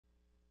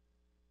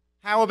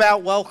How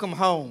about welcome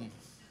home?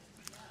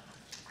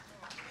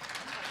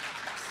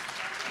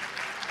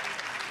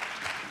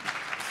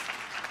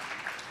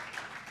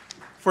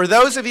 For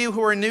those of you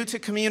who are new to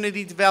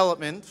community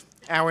development,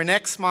 our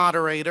next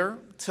moderator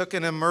took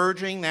an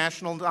emerging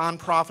national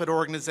nonprofit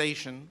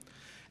organization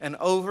and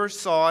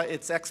oversaw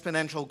its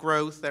exponential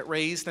growth that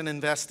raised and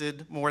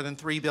invested more than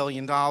 $3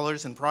 billion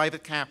in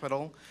private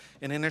capital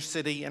in inner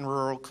city and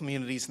rural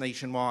communities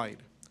nationwide.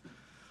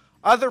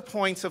 Other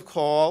points of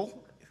call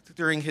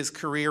during his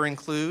career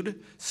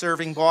include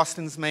serving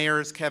Boston's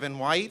mayors Kevin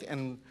White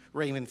and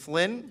Raymond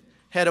Flynn,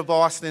 head of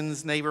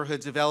Boston's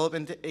Neighborhood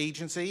Development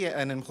Agency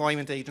and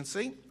Employment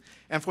Agency,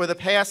 and for the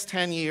past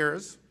 10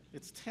 years,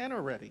 it's 10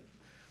 already,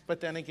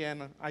 but then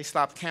again, I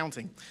stopped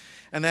counting.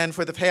 And then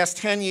for the past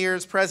 10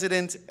 years,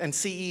 president and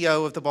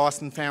CEO of the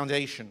Boston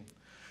Foundation,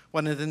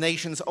 one of the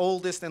nation's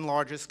oldest and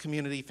largest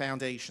community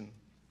foundation.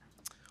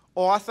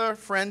 Author,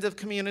 friend of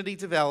community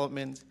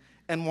development,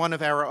 and one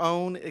of our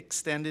own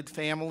extended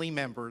family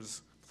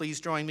members. Please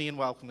join me in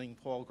welcoming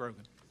Paul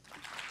Grogan.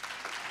 Have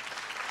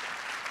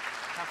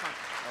fun.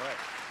 All right.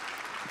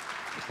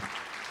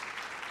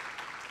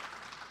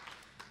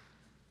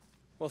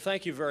 Well,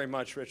 thank you very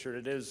much,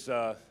 Richard. It is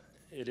a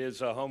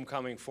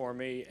homecoming for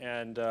me,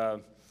 and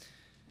the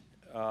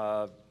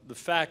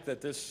fact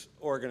that this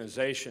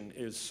organization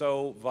is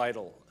so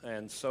vital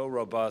and so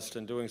robust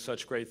and doing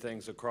such great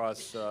things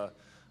across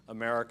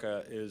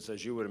America is,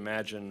 as you would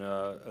imagine,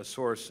 a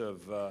source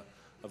of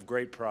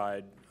great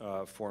pride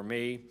for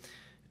me.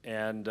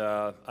 And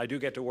I do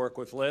get to work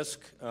with LISC.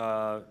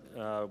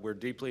 We're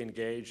deeply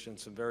engaged in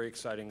some very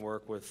exciting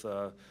work with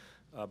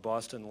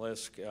Boston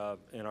LISC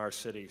in our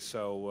city.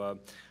 So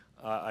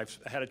I've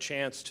had a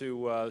chance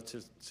to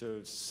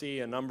see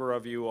a number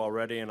of you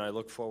already, and I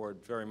look forward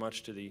very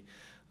much to the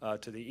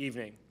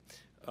evening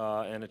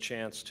and a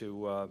chance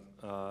to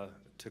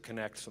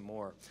connect some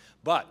more.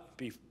 But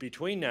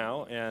between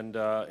now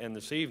and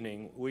this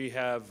evening, we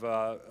have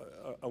a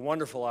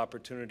wonderful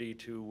opportunity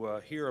to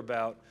hear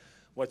about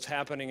what's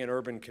happening in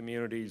urban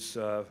communities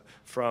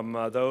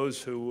from those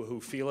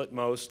who feel it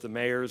most, the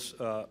mayors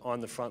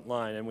on the front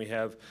line. And we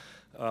have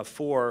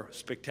four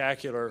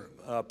spectacular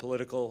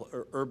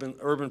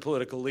urban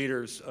political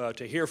leaders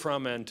to hear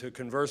from and to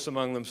converse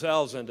among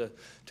themselves and to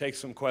take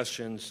some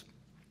questions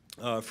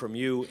from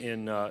you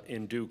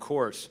in due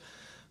course.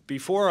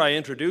 Before I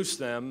introduce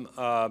them,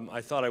 I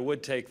thought I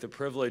would take the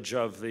privilege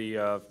of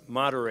the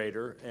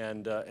moderator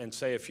and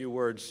say a few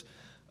words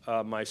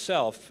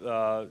myself.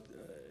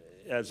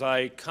 As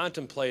I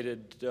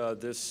contemplated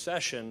this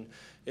session,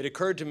 it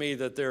occurred to me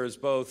that there is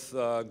both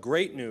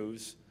great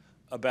news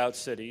about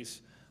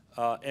cities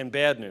and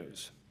bad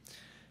news.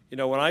 You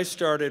know, when I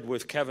started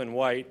with Kevin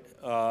White,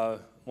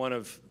 one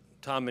of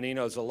Tom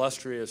Menino's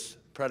illustrious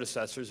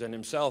predecessors and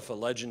himself a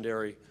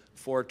legendary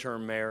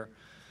four-term mayor,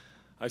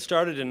 I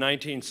started in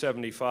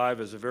 1975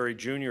 as a very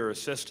junior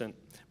assistant.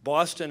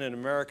 Boston and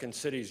American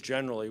cities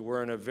generally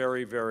were in a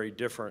very, very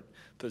different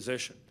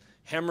position.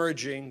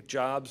 Hemorrhaging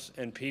jobs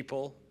and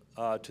people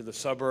to the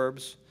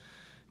suburbs,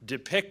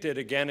 depicted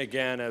again and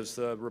again as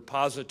the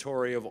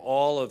repository of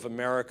all of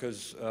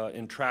America's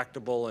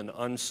intractable and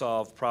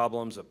unsolved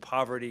problems of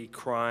poverty,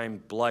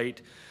 crime,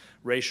 blight,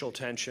 racial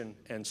tension,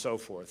 and so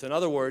forth. In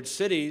other words,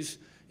 cities,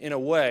 in a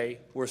way,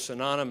 were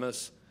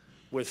synonymous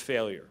with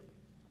failure.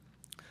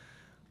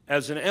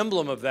 As an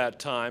emblem of that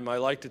time, I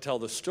like to tell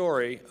the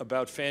story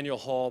about Faneuil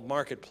Hall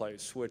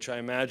Marketplace, which I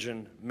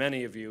imagine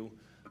many of you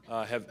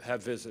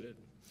have visited.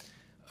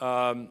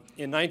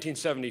 In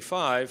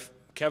 1975,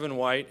 Kevin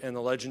White and the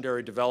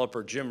legendary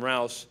developer Jim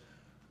Rouse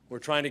were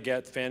trying to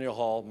get Faneuil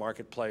Hall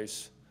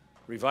Marketplace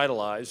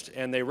revitalized,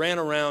 and they ran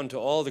around to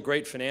all the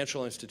great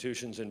financial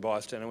institutions in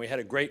Boston, and we had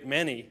a great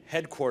many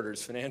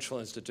headquarters financial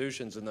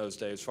institutions in those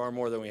days, far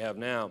more than we have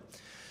now.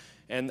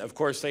 And of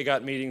course, they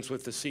got meetings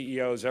with the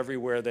CEOs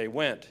everywhere they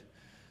went.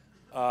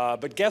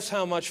 But guess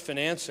how much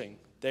financing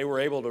they were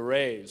able to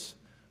raise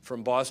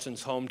from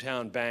Boston's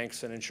hometown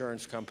banks and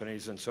insurance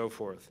companies and so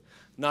forth?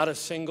 Not a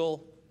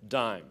single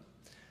dime.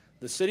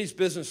 The city's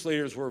business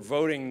leaders were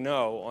voting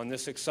no on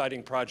this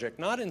exciting project,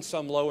 not in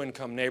some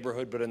low-income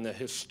neighborhood, but in the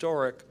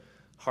historic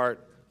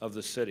heart of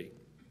the city.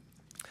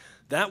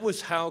 That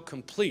was how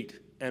complete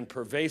and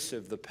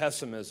pervasive the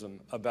pessimism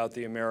about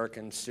the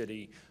American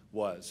city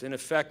was. In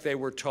effect, they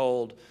were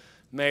told,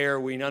 Mayor,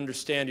 we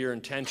understand your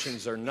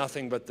intentions are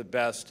nothing but the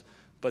best,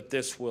 but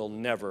this will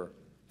never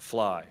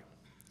fly.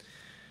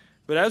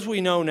 But as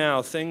we know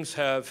now, things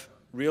have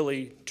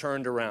really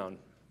turned around.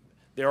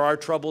 There are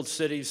troubled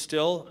cities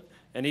still,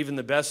 and even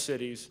the best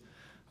cities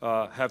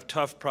have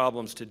tough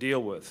problems to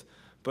deal with.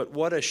 But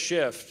what a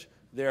shift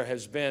there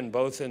has been,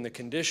 both in the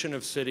condition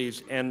of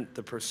cities and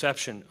the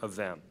perception of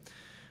them.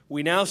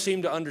 We now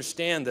seem to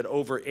understand that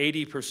over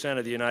 80%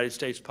 of the United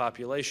States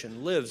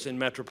population lives in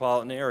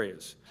metropolitan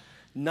areas.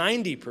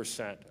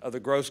 90% of the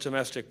gross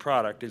domestic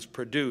product is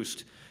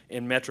produced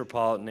in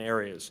metropolitan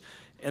areas.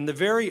 And the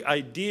very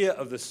idea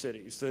of the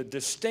cities, the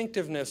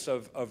distinctiveness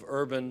of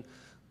urban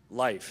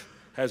life,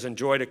 has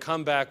enjoyed a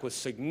comeback with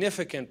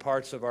significant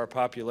parts of our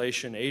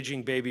population,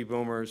 aging baby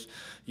boomers,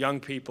 young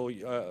people,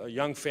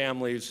 young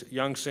families,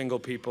 young single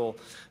people,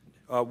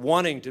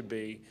 wanting to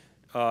be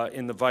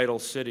in the vital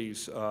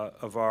cities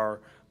of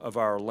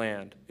our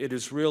land. It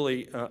is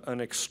really an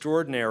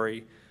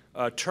extraordinary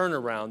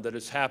turnaround that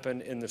has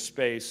happened in the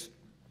space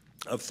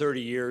of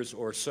 30 years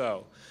or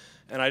so.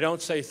 And I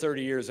don't say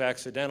 30 years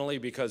accidentally,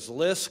 because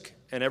LISC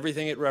and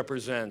everything it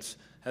represents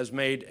has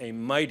made a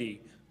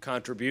mighty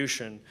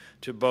contribution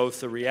to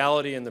both the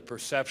reality and the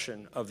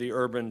perception of the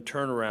urban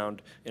turnaround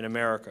in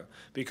America.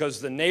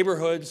 Because the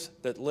neighborhoods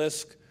that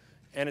LISC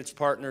and its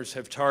partners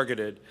have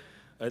targeted,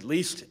 at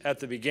least at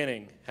the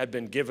beginning, had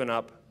been given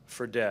up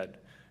for dead.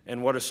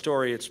 And what a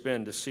story it's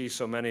been to see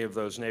so many of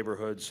those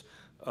neighborhoods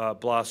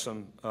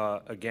blossom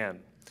again.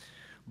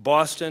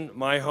 Boston,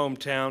 my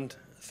hometown,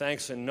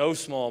 thanks in no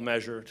small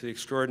measure to the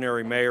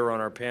extraordinary mayor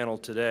on our panel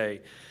today,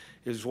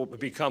 has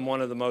become one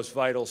of the most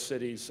vital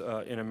cities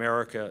in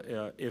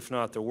America, if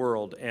not the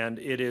world. And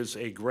it is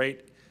a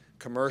great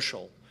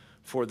commercial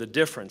for the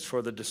difference,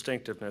 for the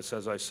distinctiveness,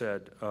 as I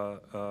said,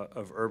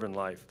 of urban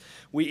life.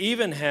 We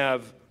even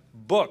have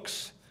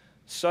books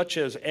such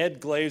as Ed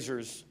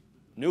Glazer's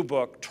new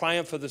book,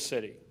 Triumph of the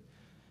City,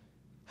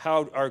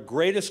 how our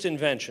greatest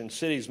invention,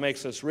 cities,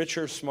 makes us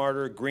richer,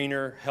 smarter,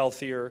 greener,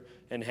 healthier,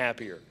 and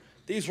happier.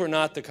 These were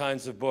not the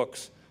kinds of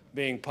books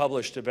being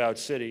published about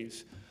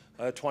cities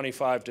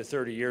 25 to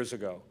 30 years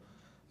ago.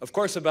 Of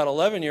course, about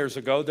 11 years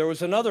ago, there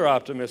was another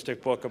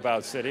optimistic book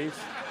about cities.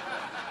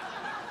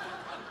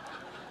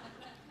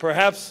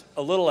 Perhaps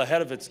a little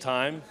ahead of its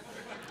time.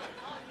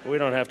 We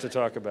don't have to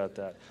talk about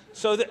that.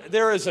 So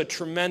there is a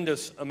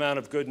tremendous amount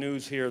of good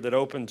news here that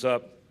opens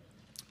up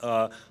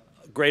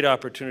great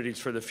opportunities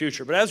for the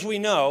future. But as we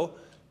know,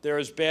 there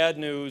is bad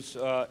news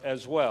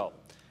as well.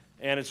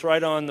 And it's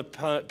right on the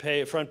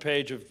front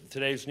page of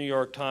today's New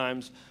York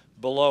Times.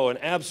 Below, an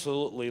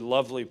absolutely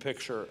lovely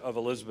picture of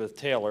Elizabeth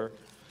Taylor,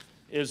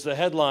 is the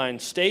headline,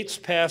 "States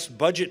Pass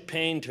Budget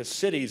Pain to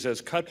Cities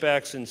as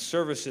Cutbacks in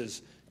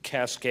Services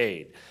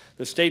Cascade."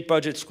 The state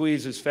budget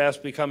squeeze is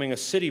fast becoming a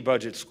city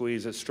budget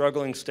squeeze as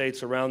struggling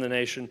states around the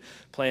nation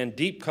plan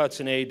deep cuts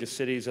in aid to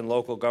cities and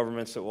local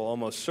governments that will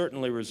almost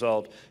certainly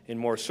result in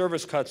more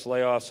service cuts,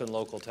 layoffs, and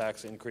local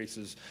tax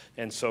increases,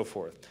 and so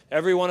forth.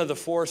 Every one of the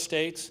 4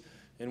 states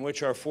in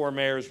which our 4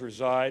 mayors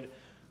reside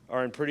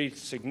are in pretty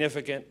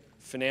significant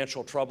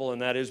financial trouble,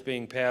 and that is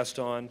being passed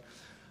on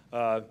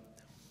to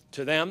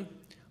them.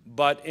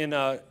 But in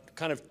a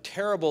kind of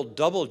terrible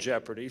double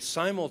jeopardy,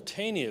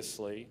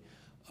 simultaneously,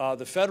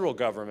 the federal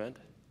government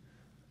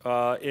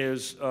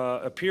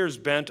appears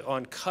bent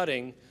on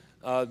cutting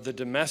the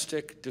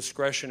domestic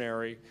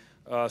discretionary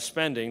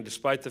spending,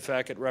 despite the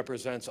fact it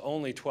represents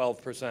only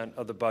 12%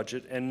 of the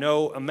budget, and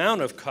no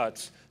amount of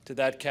cuts to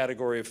that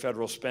category of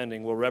federal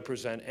spending will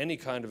represent any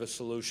kind of a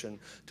solution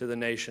to the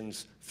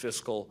nation's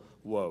fiscal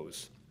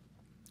woes.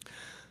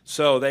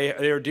 So they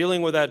are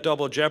dealing with that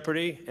double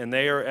jeopardy, and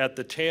they are at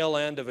the tail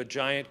end of a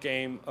giant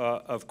game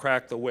of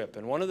crack the whip.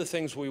 And one of the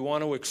things we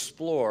want to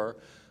explore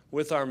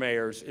with our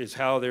mayors is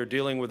how they're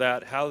dealing with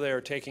that, how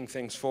they're taking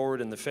things forward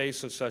in the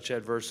face of such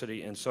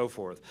adversity, and so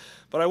forth.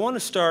 But I want to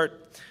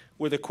start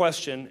with a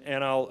question,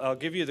 and I'll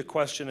give you the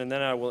question, and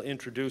then I will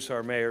introduce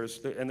our mayors.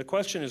 And the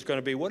question is going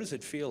to be, what does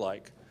it feel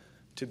like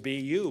to be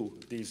you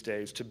these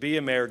days, to be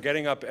a mayor,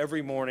 getting up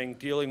every morning,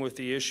 dealing with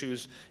the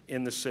issues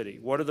in the city?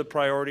 What are the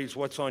priorities?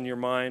 What's on your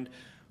mind?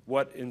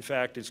 What, in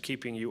fact, is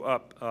keeping you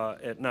up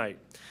at night?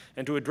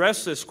 And to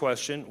address this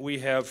question, we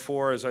have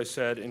 4, as I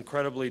said,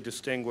 incredibly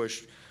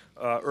distinguished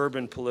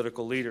urban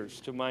political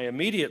leaders. To my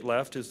immediate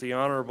left is the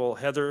Honorable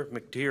Heather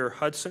McTeer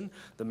Hudson,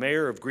 the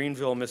mayor of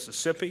Greenville,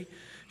 Mississippi.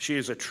 She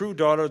is a true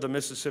daughter of the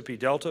Mississippi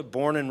Delta,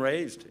 born and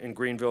raised in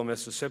Greenville,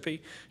 Mississippi.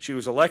 She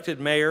was elected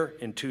mayor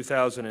in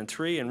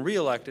 2003 and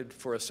re-elected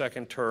for a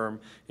second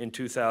term in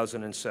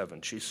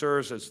 2007. She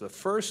serves as the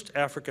first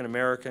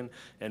African-American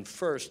and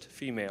first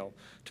female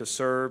to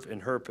serve in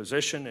her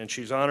position, and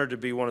she's honored to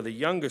be one of the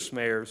youngest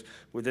mayors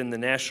within the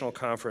National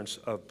Conference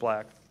of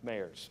Black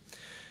Mayors.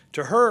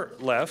 To her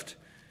left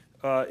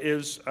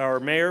is our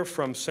mayor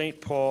from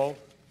St. Paul,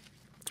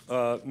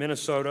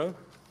 Minnesota,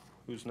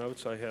 whose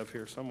notes I have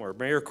here somewhere.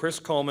 Mayor Chris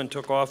Coleman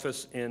took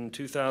office in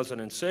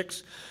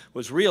 2006,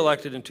 was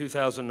re-elected in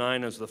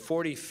 2009 as the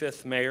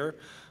 45th mayor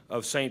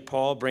of St.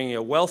 Paul, bringing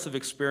a wealth of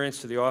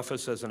experience to the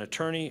office as an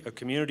attorney, a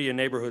community and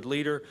neighborhood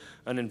leader,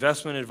 an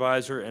investment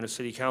advisor, and a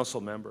city council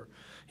member.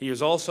 He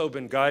has also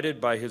been guided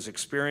by his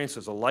experience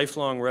as a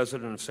lifelong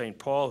resident of St.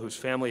 Paul, whose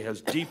family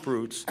has deep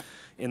roots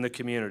in the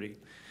community.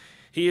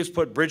 He has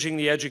put bridging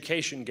the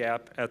education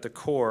gap at the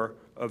core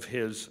of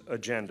his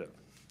agenda.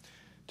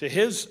 To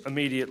his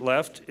immediate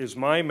left is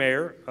my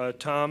mayor,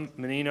 Tom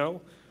Menino,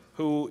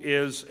 who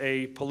is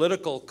a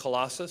political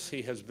colossus.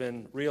 He has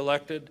been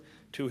reelected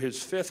to his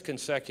 5th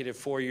consecutive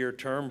 4-year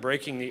term,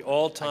 breaking the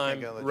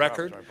all-time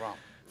record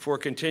for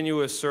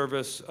continuous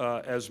service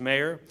as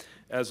mayor.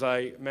 As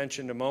I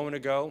mentioned a moment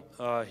ago,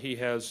 he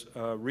has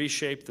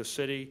reshaped the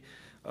city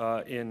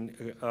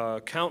in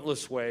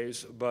countless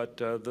ways, but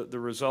the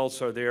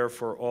results are there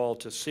for all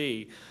to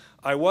see.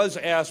 I was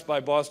asked by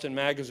Boston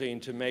Magazine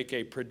to make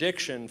a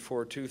prediction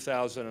for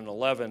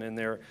 2011 in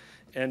their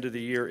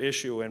end-of-the-year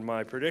issue, and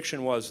my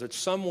prediction was that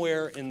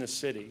somewhere in the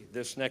city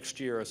this next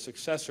year a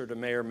successor to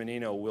Mayor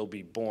Menino will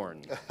be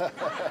born.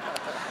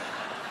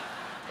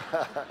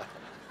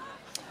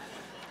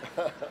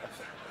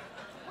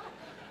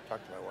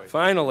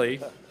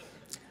 Finally,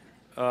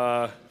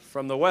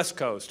 from the West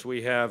Coast,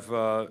 we have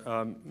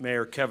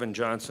Mayor Kevin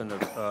Johnson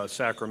of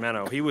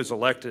Sacramento. He was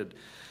elected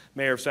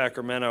mayor of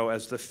Sacramento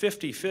as the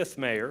 55th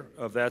mayor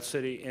of that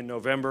city in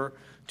November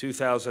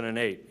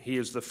 2008. He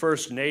is the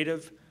first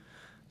native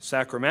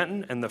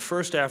Sacramentan and the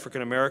first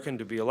African American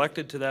to be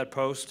elected to that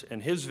post,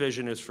 and his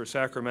vision is for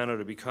Sacramento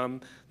to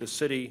become the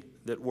city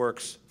that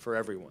works for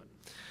everyone.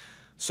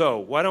 So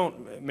why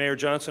don't, Mayor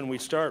Johnson, we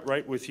start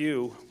right with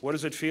you. What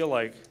does it feel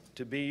like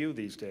to be you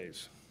these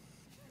days?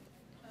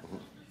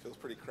 Feels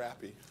pretty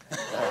crappy.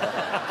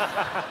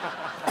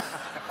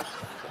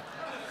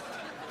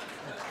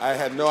 I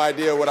had no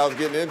idea what I was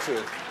getting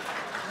into.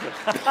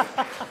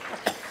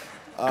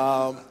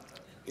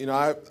 You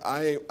know,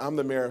 I'm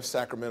the mayor of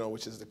Sacramento,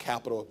 which is the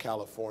capital of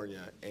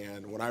California.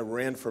 And when I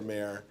ran for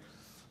mayor,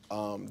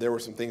 there were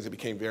some things that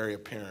became very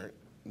apparent.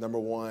 Number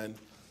one,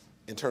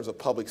 in terms of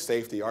public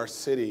safety, our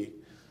city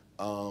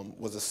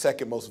was the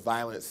second most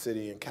violent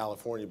city in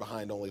California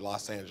behind only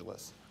Los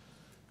Angeles.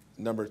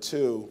 Number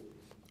two,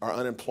 our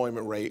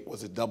unemployment rate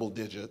was at double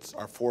digits.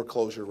 Our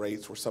foreclosure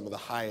rates were some of the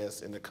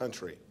highest in the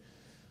country.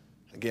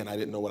 Again, I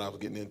didn't know what I was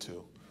getting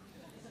into.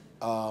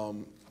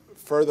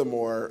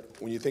 Furthermore,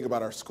 when you think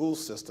about our school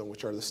system,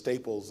 which are the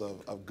staples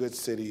of good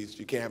cities,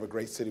 you can't have a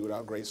great city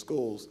without great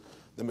schools.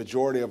 The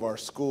majority of our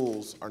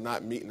schools are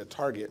not meeting the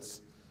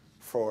targets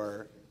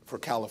for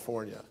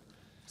California.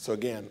 So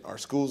again, our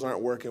schools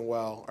aren't working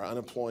well, our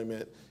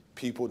unemployment,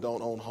 people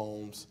don't own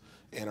homes,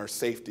 and our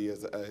safety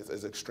is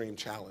an extreme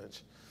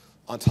challenge.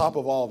 On top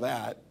of all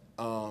that,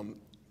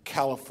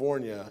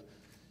 California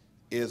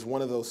is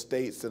one of those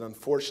states that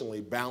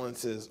unfortunately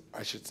balances,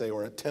 I should say,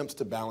 or attempts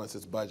to balance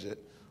its budget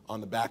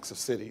on the backs of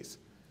cities.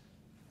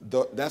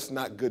 That's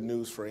not good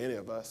news for any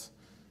of us.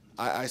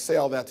 I say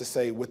all that to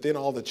say within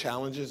all the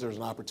challenges, there's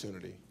an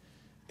opportunity.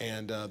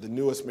 And the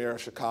newest mayor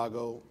of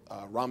Chicago,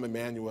 Rahm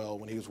Emanuel,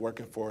 when he was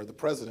working for the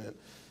president,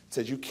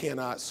 said you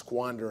cannot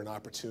squander an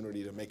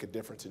opportunity to make a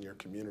difference in your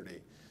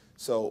community.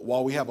 So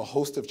while we have a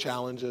host of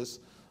challenges,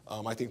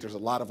 I think there's a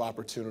lot of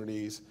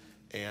opportunities,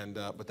 and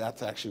but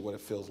that's actually what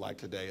it feels like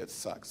today. It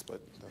sucks,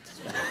 but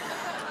that's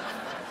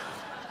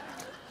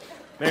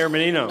Mayor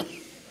Menino,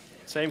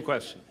 same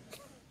question.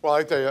 Well,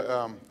 I tell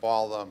you,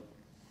 Paul,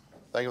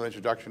 thank you for the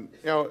introduction.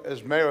 You know,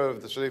 as mayor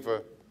of the city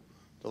for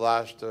the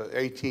last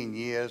 18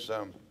 years,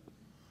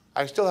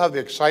 I still have the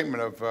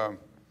excitement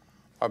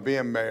of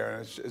being mayor,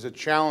 and it's a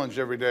challenge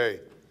every day.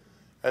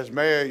 As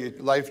mayor, your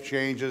life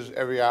changes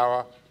every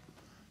hour.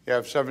 You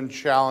have 7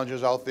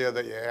 challenges out there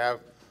that you have.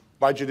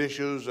 Budget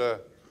issues are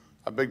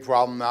a big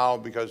problem now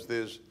because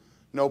there's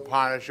no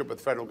partnership with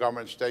federal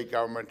government, state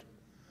government.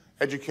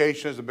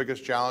 Education is the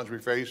biggest challenge we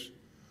face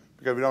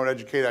because we don't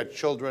educate our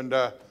children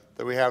that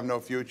we have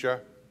no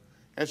future.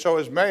 And so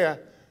as mayor,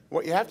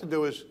 what you have to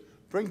do is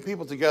bring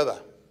people together,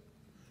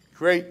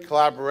 create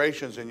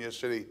collaborations in your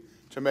city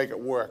to make it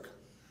work.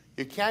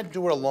 You can't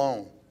do it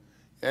alone.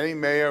 Any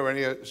mayor or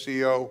any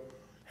CEO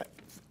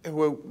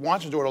who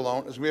wants to do it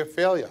alone is going to be a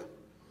failure.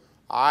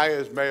 I,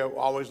 as mayor,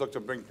 always look to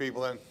bring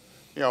people in.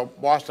 You know,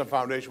 Boston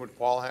Foundation, which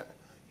Paul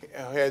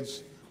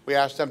heads, we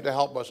asked them to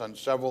help us on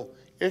several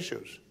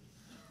issues.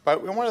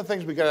 But one of the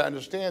things we got to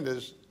understand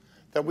is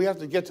that we have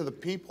to get to the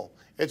people.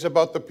 It's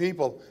about the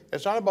people.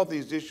 It's not about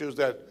these issues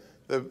that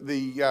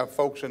the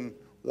folks in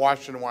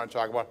Washington want to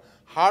talk about.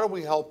 How do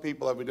we help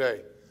people every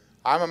day?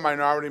 I'm a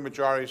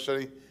minority-majority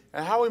city,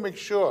 and how do we make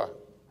sure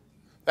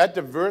that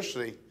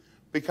diversity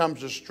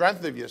becomes the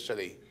strength of your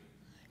city?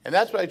 And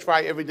that's what I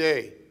try every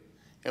day,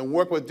 and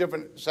work with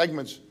different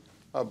segments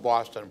of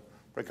Boston.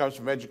 When it comes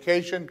to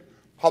education,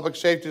 public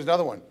safety is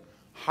another one.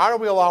 How do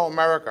we allow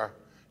America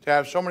to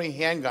have so many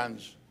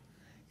handguns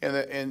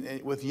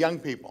with young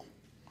people?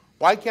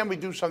 Why can't we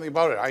do something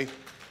about it?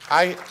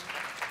 I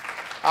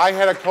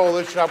had a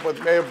coalition up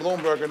with Mayor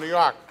Bloomberg in New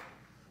York.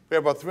 We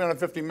have about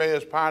 350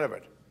 mayors part of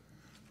it.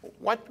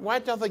 Why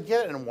don't they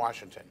get it in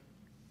Washington?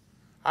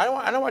 I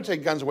don't want to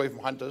take guns away from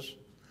hunters.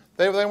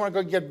 They want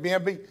to go get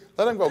Bambi?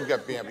 Let them go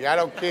get Bambi. I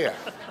don't care.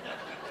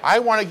 I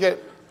want to get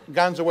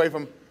guns away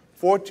from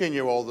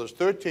 14-year-olds,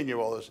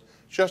 13-year-olds.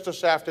 Just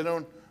this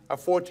afternoon, a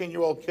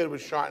 14-year-old kid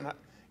was shot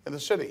in the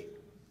city.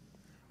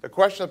 The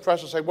question of the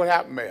press will say, what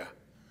happened, Mayor?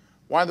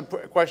 Why the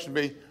question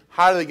be,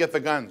 how did they get the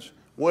guns?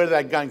 Where did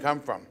that gun come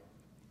from?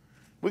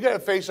 We got to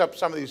face up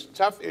some of these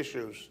tough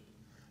issues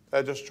that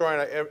are destroying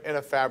our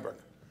inner fabric,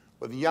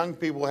 with young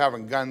people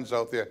having guns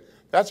out there.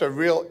 That's a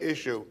real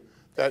issue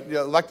that the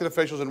elected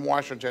officials in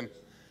Washington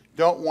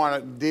don't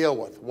want to deal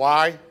with.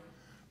 Why?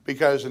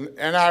 Because an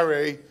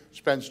NRA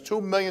spends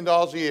 $2 million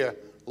a year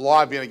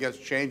lobbying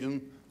against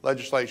changing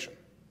legislation.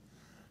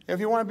 If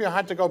you want to be a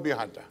hunter, go be a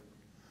hunter.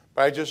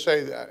 But I just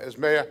say, that as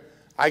mayor,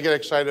 I get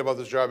excited about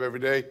this job every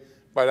day,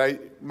 but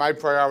my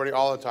priority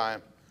all the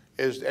time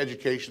is the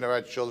education of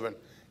our children.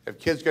 If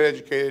kids get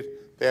educated,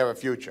 they have a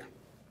future.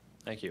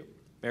 Thank you.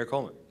 Mayor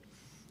Coleman.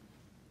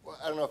 Well,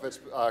 I don't know if it's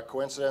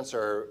coincidence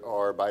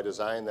or by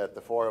design that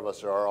the four of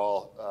us are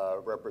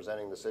all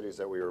representing the cities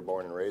that we were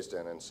born and raised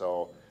in. And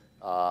so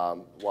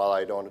while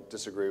I don't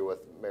disagree with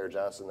Mayor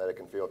Johnson that it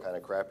can feel kind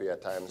of crappy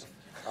at times,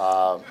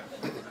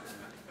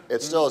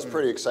 it still is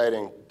pretty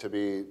exciting to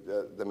be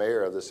the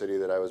mayor of the city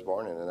that I was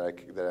born in and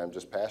that I'm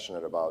just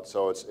passionate about.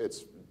 So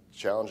it's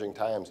challenging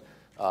times.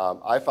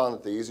 I found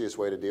that the easiest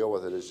way to deal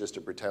with it is just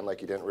to pretend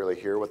like you didn't really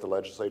hear what the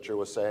legislature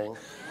was saying.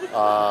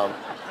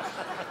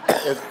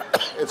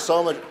 It's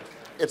so much.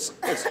 It's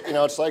you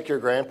know, it's like your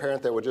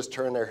grandparent that would just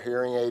turn their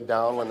hearing aid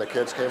down when the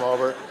kids came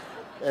over,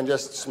 and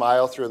just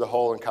smile through the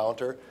whole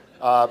encounter.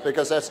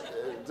 Because that's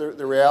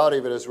the reality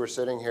of it is we're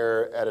sitting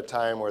here at a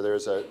time where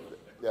there's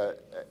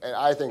and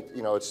I think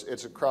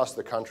it's across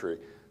the country,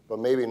 but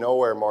maybe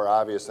nowhere more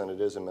obvious than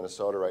it is in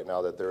Minnesota right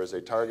now that there is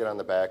a target on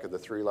the back of the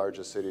three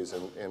largest cities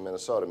in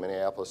Minnesota,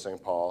 Minneapolis,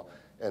 St. Paul,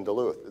 and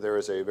Duluth. There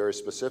is a very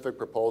specific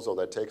proposal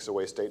that takes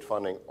away state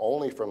funding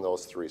only from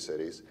those three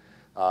cities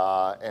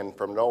and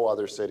from no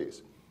other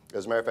cities.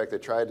 As a matter of fact, they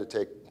tried to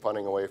take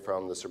funding away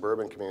from the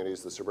suburban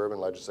communities. The suburban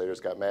legislators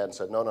got mad and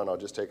said, no,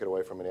 just take it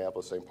away from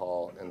Minneapolis, St.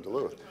 Paul, and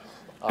Duluth.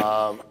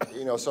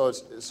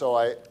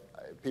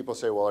 People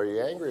say, well, are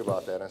you angry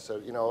about that? And I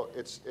said,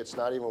 it's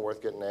not even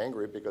worth getting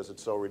angry because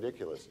it's so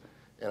ridiculous.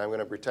 And I'm going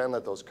to pretend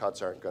that those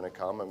cuts aren't going to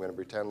come. I'm going to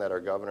pretend that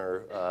our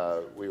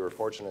governor, we were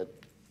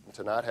fortunate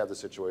to not have the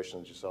situation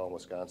that you saw in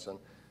Wisconsin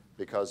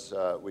because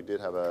we did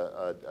have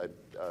a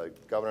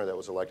governor that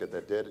was elected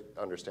that did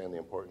understand the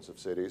importance of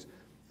cities.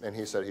 And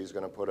he said he's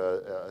going to put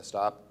a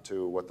stop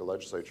to what the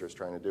legislature is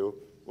trying to do.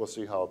 We'll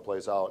see how it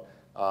plays out.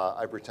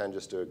 I pretend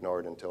just to ignore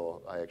it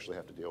until I actually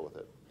have to deal with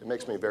it. It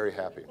makes me very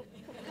happy.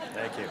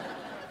 Thank you.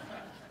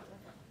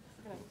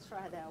 I'm going to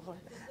try that one.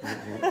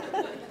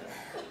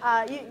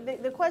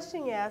 The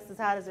question you asked is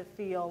how does it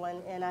feel?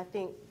 And I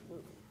think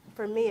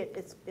for me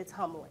it's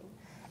humbling.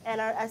 And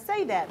I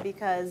say that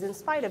because in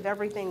spite of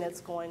everything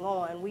that's going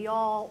on, we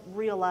all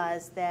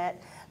realize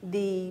that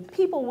the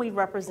people we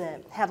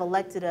represent have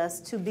elected us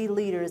to be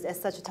leaders at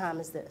such a time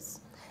as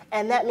this.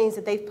 And that means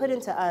that they've put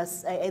into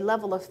us a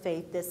level of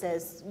faith that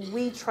says,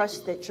 we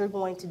trust that you're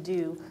going to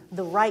do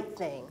the right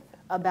thing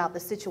about the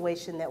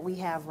situation that we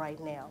have right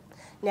now.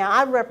 Now,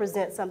 I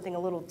represent something a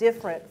little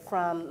different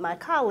from my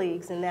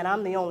colleagues in that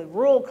I'm the only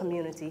rural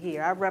community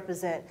here. I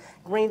represent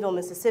Greenville,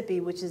 Mississippi,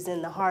 which is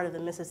in the heart of the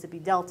Mississippi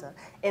Delta.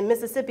 In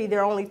Mississippi,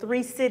 there are only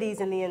 3 cities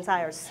in the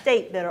entire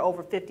state that are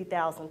over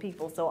 50,000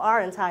 people, so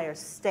our entire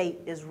state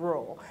is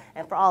rural.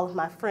 And for all of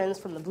my friends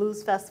from the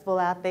Blues Festival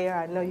out there,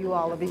 I know you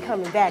all will be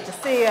coming back to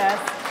see us.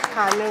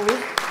 I know we.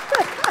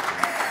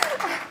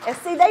 And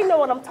see, they know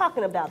what I'm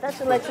talking about. That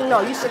should let you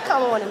know. You should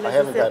come on in Mississippi. I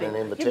haven't gotten an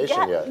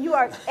invitation yet.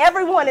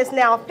 Everyone is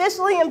now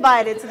officially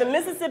invited to the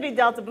Mississippi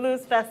Delta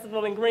Blues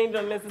Festival in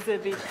Greenville,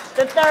 Mississippi,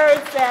 the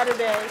 3rd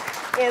Saturday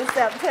in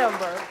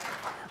September.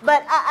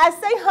 But I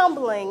say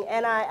humbling,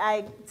 and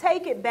I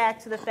take it back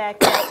to the fact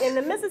that in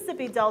the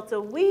Mississippi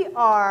Delta, we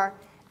are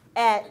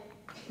at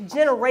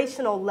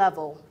generational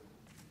level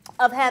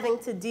of having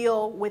to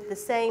deal with the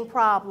same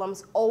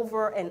problems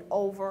over and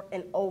over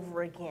and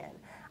over again.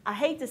 I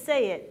hate to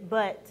say it,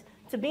 but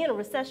to be in a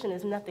recession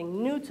is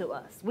nothing new to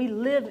us. We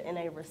live in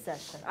a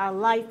recession. Our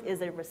life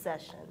is a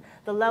recession.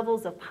 The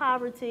levels of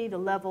poverty, the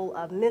level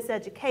of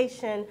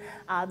miseducation,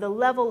 the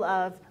level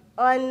of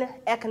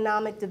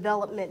uneconomic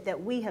development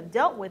that we have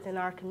dealt with in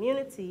our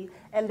community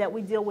and that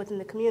we deal with in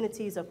the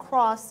communities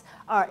across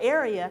our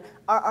area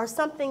are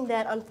something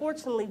that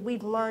unfortunately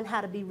we've learned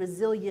how to be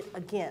resilient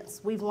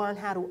against. We've learned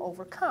how to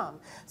overcome.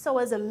 So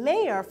as a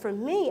mayor, for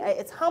me,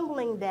 it's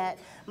humbling that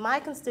my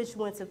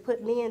constituents have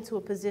put me into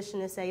a position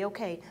to say,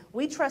 okay,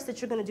 we trust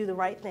that you're going to do the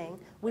right thing.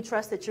 We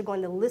trust that you're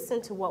going to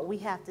listen to what we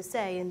have to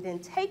say and then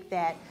take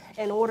that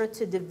in order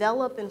to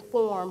develop and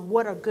form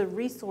what are good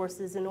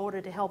resources in order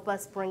to help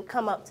us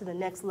come up to the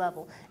next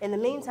level. In the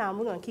meantime,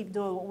 we're going to keep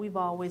doing what we've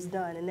always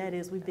done, and that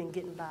is we've been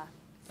getting by.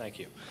 Thank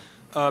you.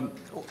 Want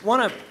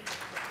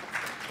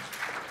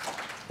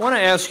to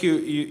ask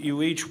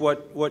you each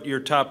what your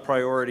top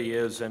priority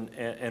is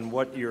and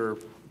what you're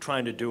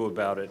trying to do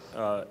about it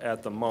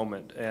at the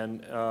moment.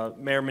 And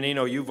Mayor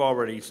Menino, you've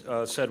already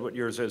said what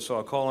yours is, so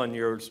I'll call on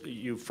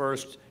you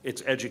first.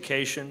 It's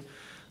education.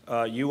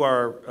 You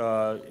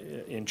are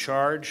in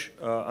charge,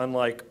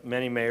 unlike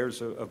many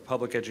mayors of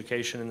public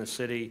education in the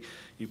city.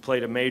 You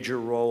played a major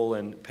role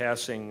in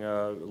passing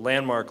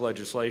landmark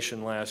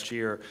legislation last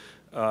year.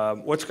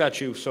 What's got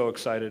you so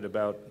excited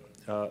about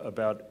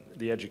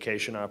the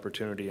education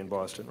opportunity in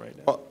Boston right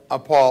now? Well,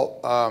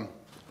 Paul,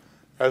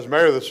 as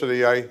mayor of the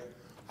city, I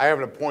have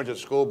an appointed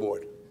school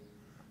board,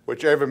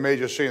 which every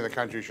major city in the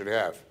country should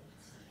have.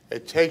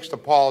 It takes the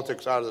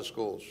politics out of the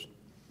schools.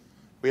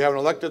 We have an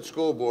elected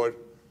school board.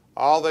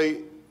 All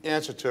they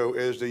answer to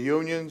is the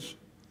unions,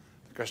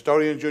 the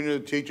custodians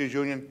union, the teachers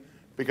union,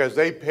 because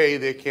they pay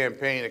their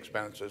campaign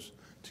expenses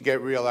to get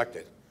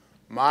reelected.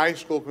 my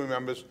school committee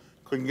members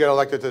couldn't get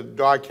elected to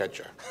dog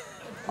catcher.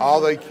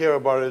 All they care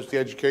about is the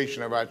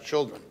education of our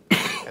children.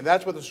 And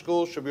that's what the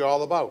schools should be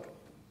all about.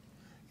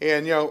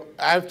 And, you know,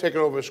 I've taken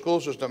over a school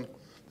system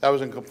that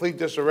was in complete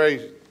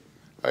disarray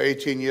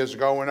 18 years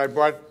ago when I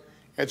brought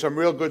in some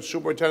real good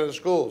superintendent of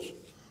schools.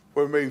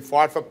 We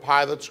fought for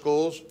pilot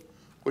schools,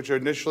 which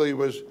initially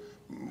was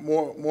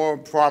more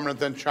prominent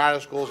than charter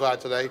schools are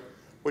today,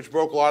 which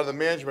broke a lot of the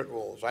management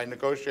rules. I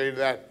negotiated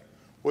that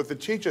with the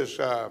teachers'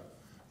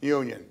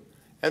 union.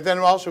 And then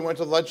also went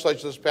to the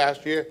legislature this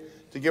past year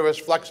to give us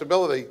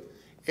flexibility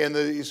in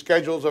the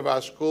schedules of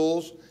our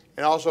schools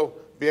and also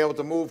be able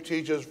to move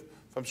teachers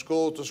from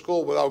school to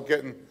school without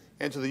getting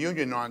into the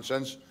union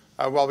nonsense.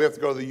 Well, we have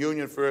to go to the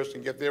union first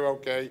and get their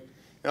okay.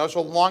 And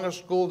also longer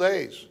school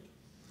days.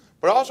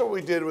 But also what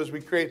we did was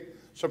we create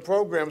some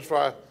programs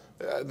for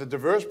the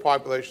diverse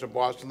population of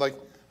Boston, like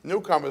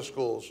newcomer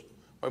schools.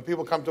 When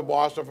people come to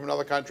Boston from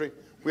another country,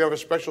 we have a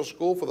special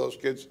school for those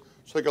kids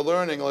so they can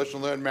learn English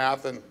and learn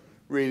math and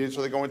reading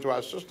so they go into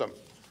our system.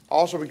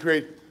 Also, we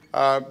create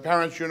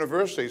parents'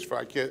 universities for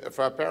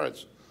our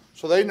parents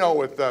so they know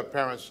what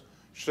parents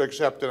should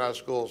accept in our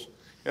schools.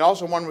 And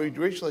also one we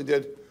recently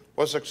did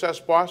was Success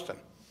Boston.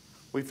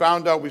 We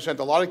found out we sent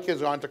a lot of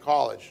kids on to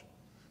college,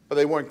 but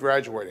they weren't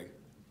graduating.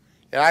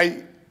 And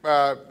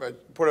I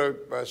put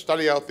a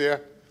study out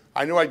there.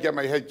 I knew I'd get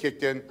my head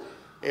kicked in,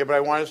 but I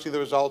wanted to see the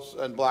results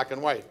in black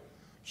and white.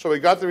 So we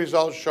got the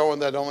results showing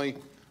that only,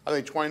 I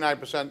think,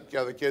 29%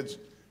 of the kids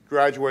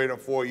graduated in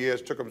 4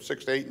 years. Took them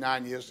 6 to 8,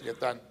 9 years to get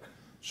done.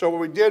 So what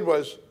we did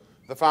was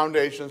the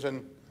foundations,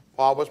 and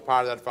Paul was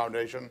part of that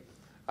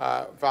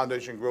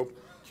foundation group,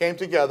 came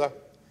together.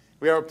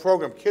 We have a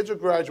program. Kids who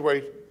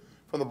graduate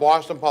from the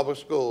Boston Public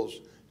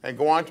Schools and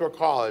go on to a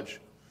college,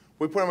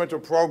 we put them into a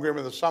program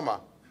in the summer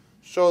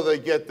so they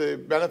get the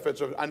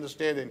benefits of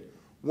understanding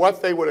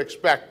what they would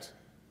expect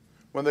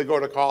when they go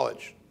to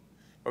college.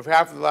 We've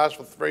had for the last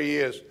 3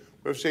 years,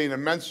 we've seen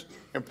immense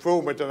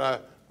improvement in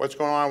what's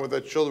going on with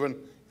the children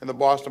in the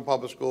Boston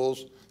Public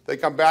Schools. They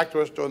come back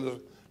to us during the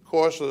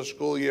course of the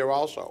school year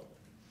also.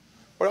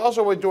 But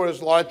also what we're doing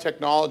is a lot of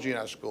technology in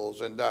our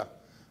schools, and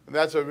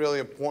that's a really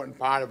important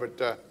part of it.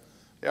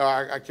 You know,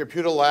 our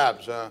computer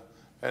labs,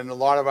 and a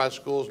lot of our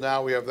schools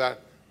now, we have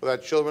that with our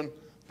children.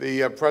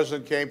 The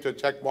president came to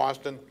Tech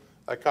Boston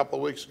a couple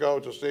of weeks ago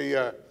to see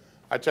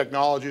our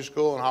technology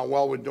school and how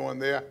well we're doing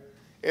there.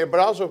 But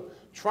also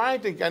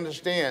trying to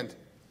understand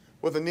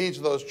what the needs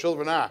of those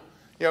children are.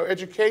 You know,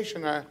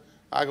 education,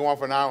 I go on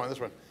for an hour on this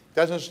one,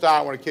 doesn't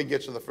start when a kid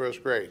gets in the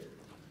first grade.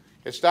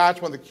 It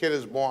starts when the kid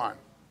is born.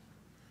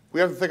 We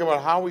have to think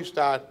about how we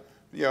start,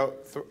 you know,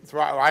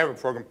 I have a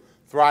program,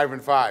 Thrive in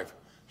 5.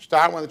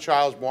 Start when the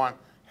child's born,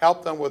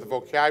 help them with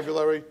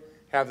vocabulary,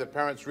 have their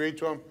parents read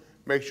to them,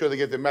 make sure they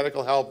get their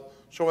medical help.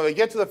 So when they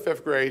get to the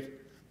 5th grade,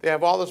 they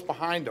have all this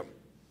behind them.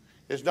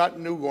 It's not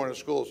new going to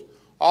schools.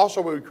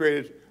 Also, we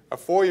created a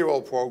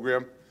 4-year-old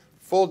program,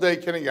 full-day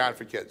kindergarten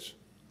for kids.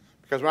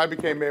 Because when I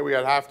became mayor, we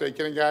had half-day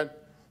kindergarten.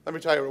 Let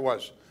me tell you what it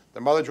was.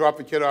 The mother dropped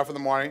the kid off in the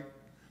morning.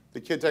 The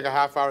kid took a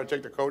half hour to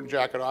take the coat and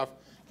jacket off,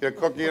 get a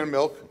cookie and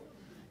milk,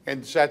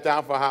 and sat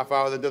down for a half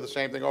hour. They did the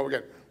same thing over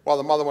again while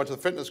the mother went to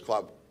the fitness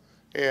club.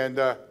 And,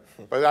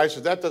 but I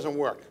said, that doesn't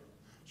work.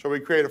 So we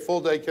created a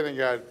full-day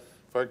kindergarten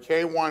for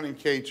K1 and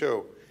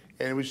K2.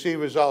 And we see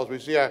results. We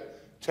see our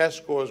test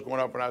scores going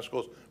up in our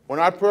schools. We're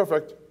not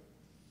perfect,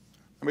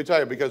 let me tell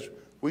you, because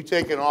we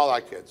take in all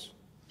our kids.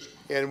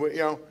 And, you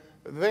know,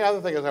 the other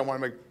thing is I want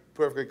to make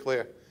perfectly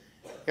clear.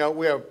 You know,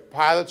 we have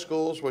pilot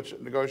schools, which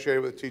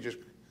negotiated with the teachers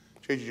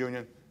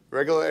union,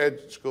 regular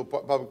ed school,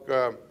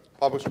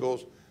 public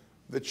schools,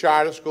 the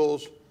charter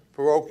schools,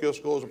 parochial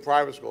schools, and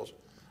private schools.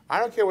 I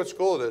don't care what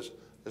school it is,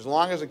 as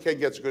long as the kid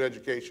gets a good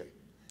education.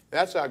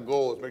 That's our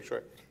goal, is make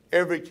sure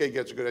every kid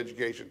gets a good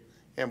education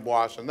in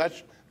Boston.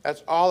 That's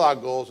all our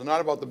goals, and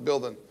not about the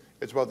building.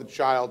 It's about the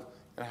child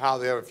and how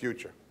they have a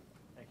future.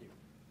 Thank you.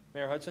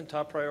 Mayor Hudson,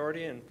 top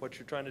priority and what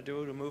you're trying to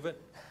do to move it?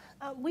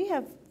 We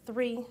have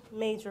 3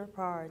 major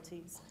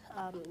priorities.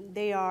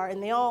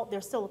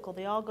 They're cyclical,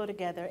 they all go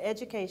together.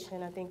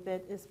 Education, I think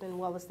that it's been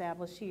well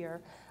established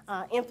here.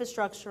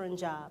 Infrastructure and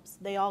jobs,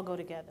 they all go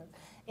together.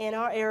 In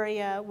our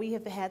area, we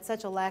have had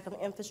such a lack of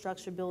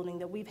infrastructure building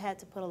that we've had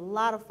to put a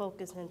lot of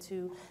focus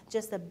into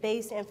just the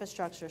base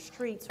infrastructure,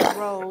 streets,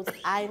 roads.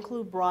 I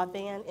include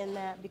broadband in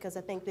that because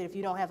I think that if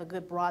you don't have a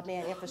good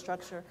broadband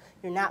infrastructure,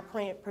 you're not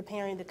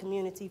preparing the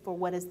community for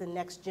what is the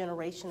next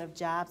generation of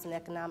jobs and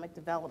economic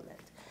development.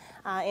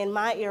 In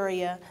my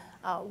area,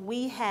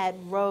 we had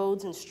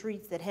roads and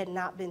streets that had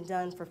not been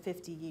done for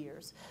 50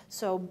 years.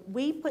 So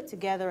we put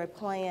together a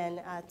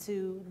plan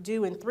to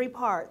do in 3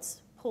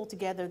 parts, pull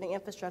together the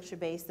infrastructure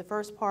base. The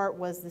first part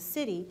was the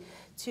city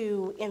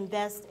to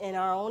invest in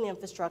our own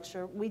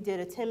infrastructure. We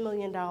did a $10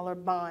 million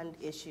bond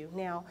issue.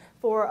 Now,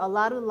 for a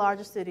lot of the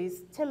larger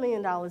cities, $10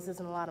 million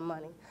isn't a lot of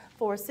money.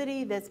 For a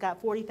city that's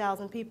got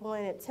 40,000 people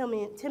in it,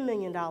 $10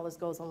 million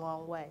goes a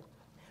long way.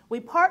 We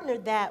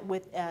partnered that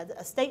with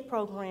a state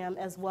program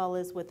as well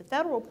as with the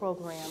federal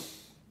program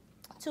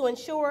to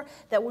ensure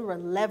that we were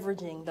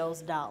leveraging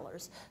those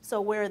dollars.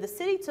 So where the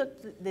city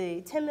took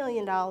the $10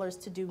 million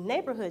to do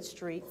neighborhood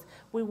streets,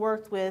 we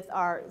worked with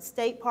our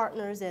state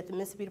partners at the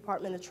Mississippi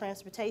Department of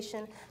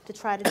Transportation to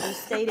try to do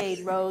state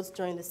aid roads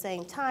during the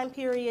same time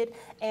period,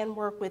 and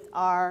work with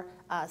our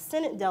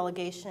Senate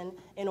delegation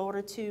in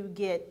order to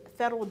get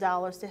federal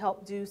dollars to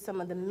help do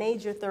some of the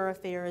major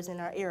thoroughfares in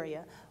our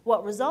area.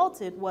 What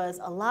resulted was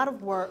a lot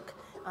of work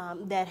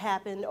that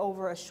happened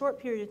over a short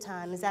period of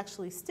time is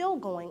actually still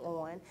going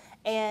on,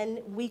 and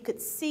we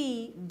could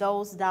see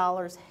those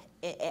dollars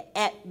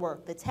at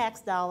work, the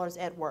tax dollars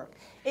at work.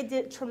 It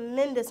did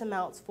tremendous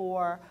amounts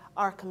for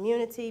our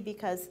community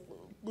because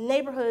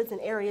neighborhoods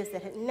and areas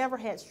that had never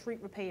had street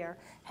repair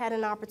had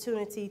an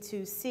opportunity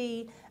to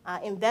see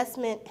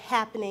investment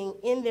happening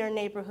in their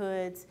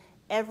neighborhoods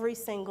every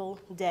single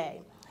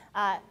day.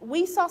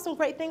 We saw some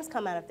great things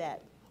come out of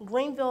that.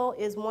 Greenville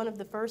is one of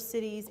the first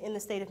cities in the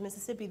state of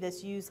Mississippi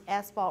that's used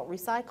asphalt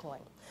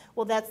recycling.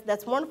 Well,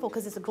 that's wonderful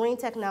because it's a green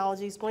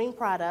technology, it's green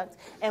product,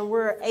 and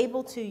we're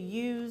able to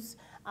use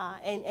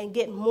and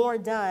get more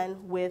done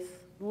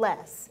with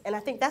less. And I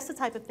think that's the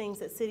type of things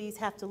that cities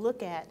have to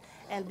look at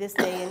in this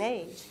day and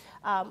age.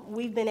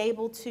 We've been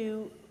able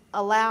to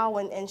allow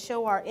and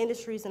show our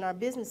industries and our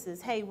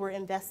businesses, hey, we're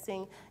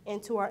investing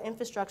into our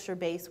infrastructure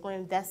base, we're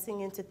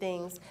investing into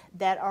things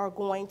that are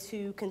going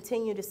to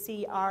continue to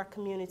see our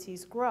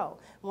communities grow.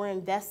 We're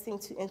investing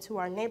into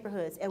our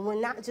neighborhoods, and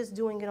we're not just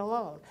doing it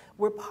alone.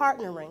 We're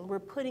partnering, we're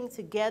putting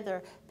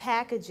together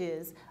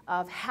packages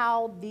of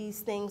how these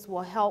things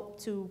will help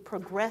to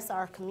progress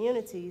our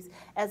communities,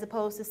 as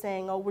opposed to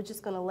saying, oh, we're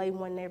just gonna lay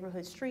one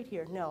neighborhood street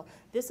here. No,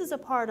 this is a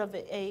part of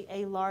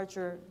a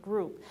larger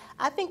group.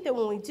 I think that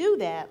when we do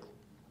that,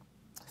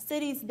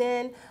 cities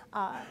then,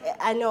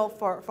 I know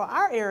for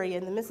our area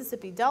in the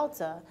Mississippi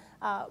Delta,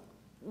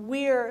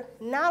 we're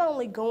not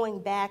only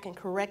going back and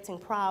correcting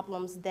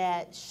problems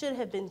that should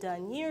have been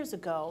done years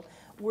ago,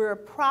 we're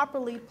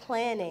properly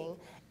planning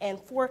and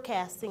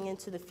forecasting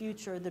into the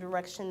future the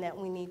direction that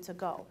we need to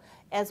go.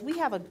 As we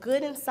have a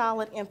good and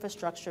solid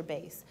infrastructure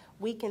base,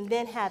 we can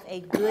then have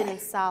a good and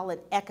solid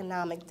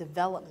economic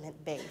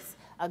development base,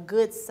 a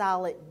good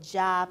solid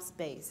jobs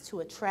base to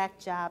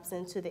attract jobs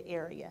into the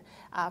area.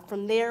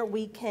 From there,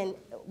 we can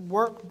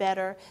work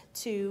better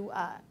to,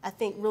 I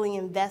think, really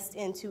invest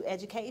into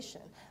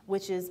education,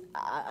 which is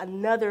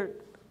another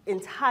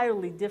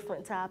entirely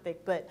different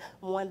topic, but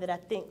one that I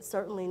think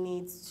certainly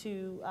needs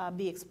to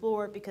be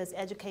explored, because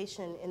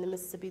education in the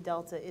Mississippi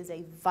Delta is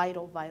a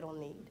vital, vital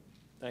need.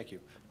 Thank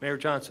you. Mayor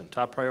Johnson,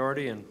 top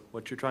priority and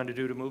what you're trying to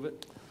do to move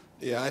it?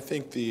 Yeah, I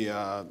think the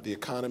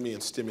economy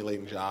and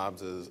stimulating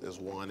jobs is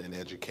one, and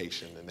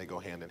education, and they go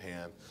hand in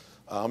hand.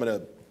 I'm going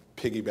to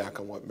piggyback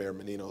on what Mayor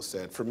Menino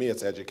said. For me,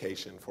 it's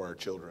education for our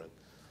children.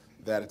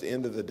 That at the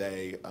end of the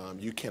day,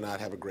 you cannot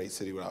have a great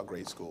city without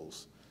great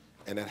schools.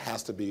 And that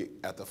has to be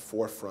at the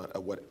forefront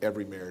of what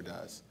every mayor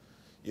does.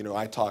 You know,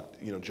 I talked,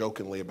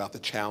 jokingly about the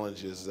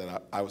challenges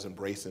that I was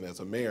embracing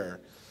as a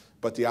mayor,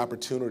 but the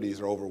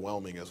opportunities are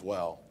overwhelming as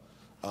well.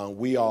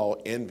 We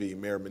all envy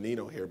Mayor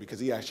Menino here because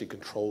he actually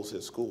controls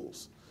his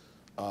schools.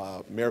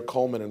 Mayor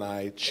Coleman and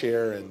I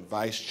chair and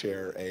vice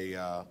chair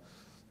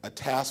a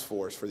task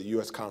force for the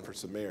U.S.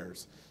 Conference of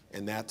Mayors,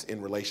 and that's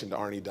in relation to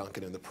Arne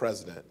Duncan and the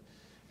president.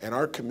 And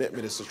our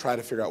commitment is to try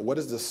to figure out what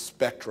is the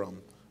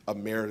spectrum of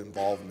mayor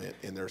involvement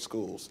in their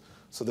schools.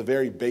 So the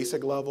very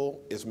basic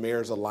level is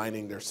mayors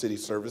aligning their city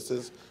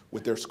services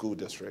with their school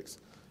districts.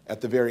 At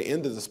the very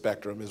end of the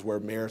spectrum is where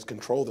mayors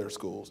control their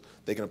schools.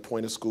 They can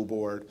appoint a school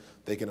board,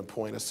 they can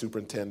appoint a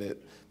superintendent,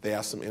 they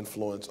have some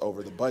influence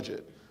over the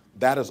budget.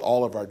 That is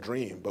all of our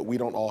dream, but we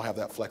don't all have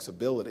that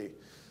flexibility.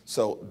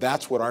 So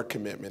that's what our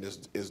commitment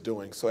is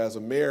doing. So as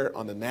a mayor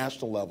on the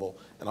national level,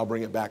 and I'll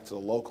bring it back to the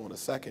local in a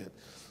second,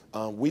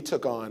 we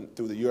took on,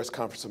 through the U.S.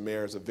 Conference of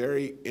Mayors, a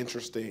very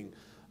interesting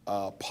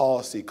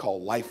policy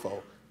called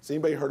LIFO. Has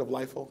anybody heard of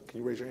LIFO? Can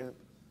you raise your hand?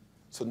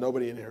 So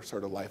nobody in here has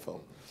heard of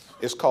LIFO.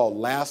 It's called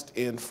last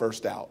in,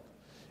 first out,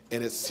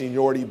 and it's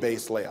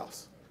seniority-based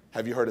layoffs.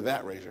 Have you heard of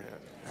that? Raise your hand.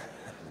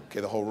 Okay,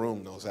 the whole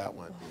room knows that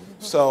one.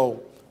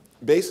 So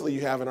basically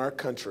you have in our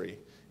country,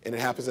 and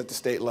it happens at the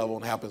state level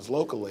and happens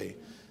locally,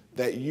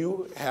 that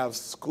you have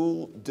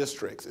school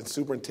districts and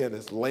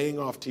superintendents laying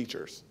off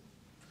teachers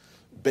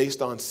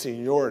based on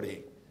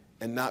seniority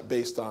and not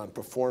based on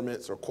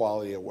performance or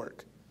quality of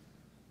work.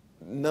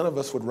 None of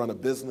us would run a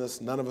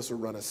business, none of us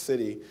would run a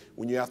city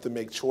when you have to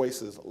make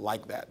choices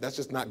like that. That's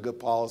just not good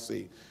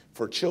policy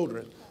for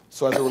children.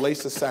 So as it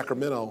relates to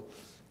Sacramento,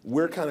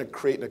 we're kind of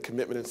creating a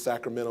commitment in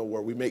Sacramento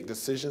where we make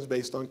decisions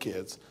based on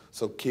kids,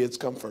 so kids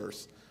come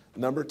first.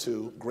 Number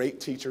two, great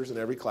teachers in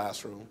every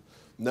classroom.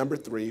 Number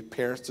three,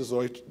 parents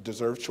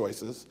deserve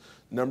choices.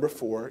 Number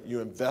four,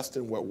 you invest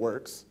in what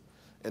works.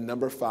 And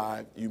number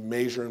five, you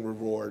measure and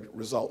reward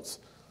results.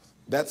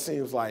 That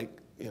seems like,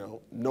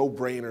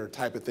 no-brainer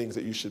type of things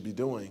that you should be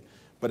doing,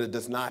 but it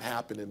does not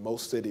happen in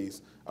most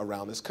cities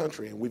around this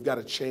country, and we've got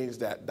to change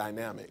that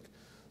dynamic.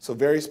 So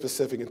very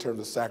specific in terms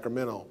of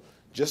Sacramento,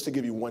 Just to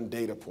give you one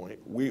data point,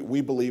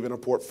 we believe in a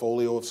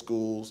portfolio of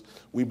schools.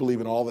 We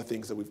believe in all the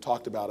things that we've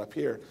talked about up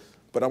here.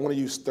 But I want to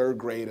use third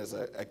grade as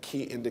a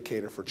key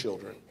indicator for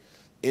children.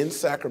 In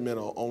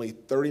Sacramento, only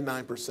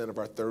 39% of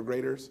our third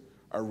graders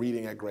are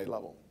reading at grade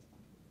level.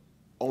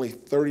 Only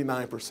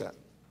 39%.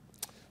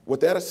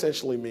 What that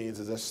essentially means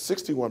is that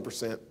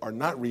 61% are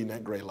not reading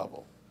at grade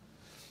level.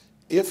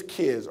 If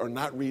kids are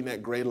not reading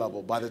at grade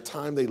level, by the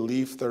time they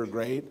leave third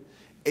grade,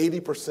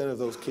 80% of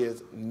those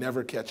kids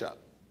never catch up.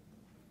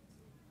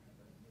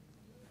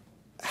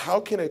 How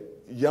can a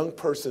young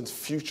person's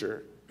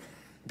future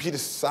be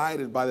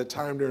decided by the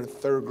time they're in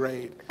third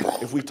grade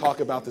if we talk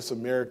about this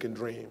American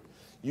dream?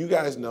 You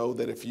guys know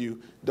that if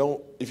you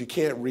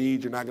can't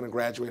read, you're not going to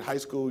graduate high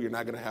school, you're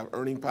not going to have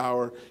earning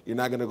power, you're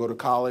not going to go to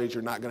college,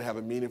 you're not going to have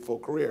a meaningful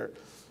career.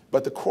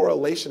 But the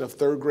correlation of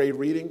third grade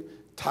reading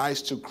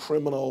ties to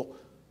criminal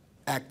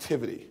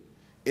activity.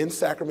 In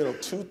Sacramento,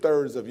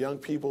 2/3 of young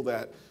people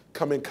that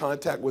come in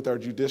contact with our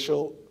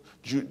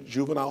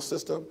juvenile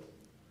system,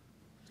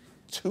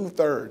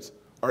 2/3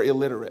 are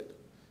illiterate.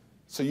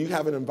 So you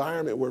have an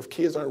environment where if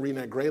kids aren't reading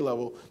at grade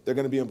level, they're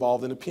going to be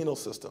involved in the penal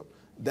system.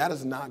 That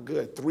is not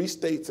good. 3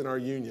 states in our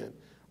union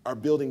are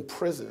building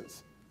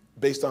prisons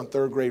based on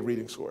third grade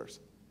reading scores.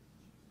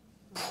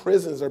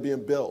 Prisons are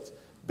being built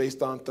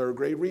based on third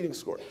grade reading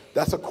score.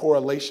 That's a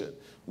correlation.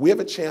 We have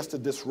a chance to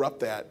disrupt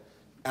that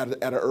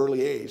at an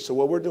early age. So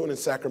what we're doing in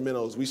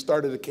Sacramento is we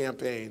started a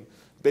campaign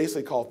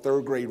basically called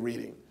Third Grade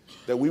Reading,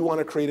 that we want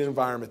to create an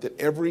environment that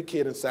every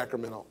kid in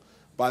Sacramento,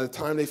 by the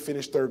time they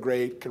finish third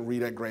grade, can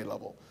read at grade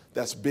level.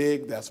 That's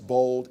big, that's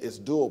bold, it's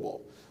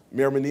doable.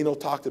 Mayor Menino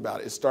talked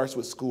about it. It starts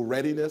with school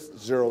readiness,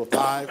 0 to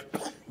 5.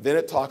 Then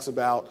it talks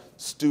about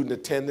student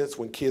attendance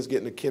when kids get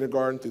into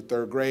kindergarten through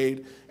third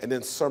grade, and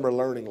then summer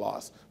learning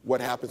loss, what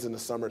happens in the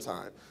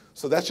summertime.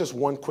 So that's just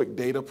one quick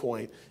data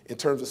point in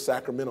terms of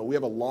Sacramento. We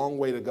have a long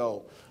way to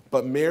go,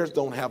 but mayors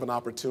don't have an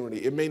opportunity.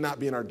 It may not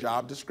be in our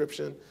job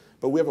description,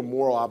 but we have a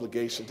moral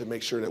obligation to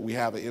make sure that we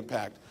have an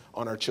impact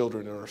on our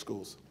children and our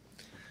schools.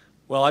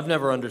 Well, I've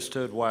never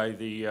understood why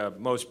the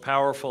most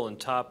powerful and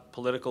top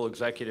political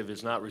executive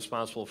is not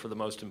responsible for the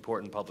most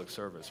important public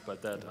service,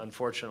 but that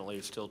unfortunately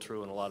is still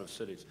true in a lot of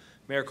cities.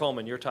 Mayor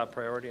Coleman, your top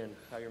priority and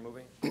how you're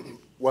moving?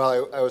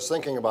 Well, I was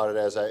thinking about it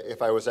as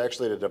if I was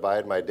actually to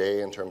divide my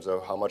day in terms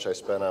of how much I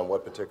spend on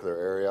what particular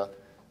area.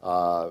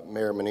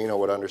 Mayor Menino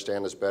would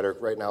understand this better.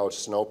 Right now it's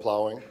snow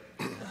plowing.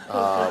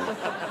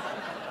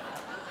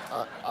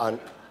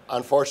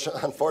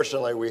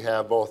 Unfortunately, we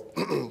have both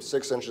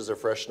 6 inches of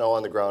fresh snow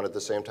on the ground at the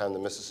same time the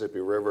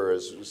Mississippi River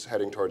is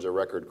heading towards a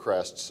record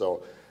crest.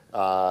 So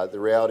the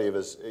reality of it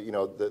is, you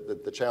know,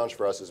 the challenge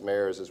for us as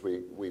mayors is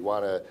we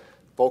want to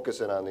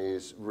focus in on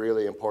these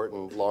really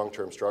important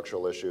long-term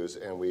structural issues,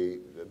 and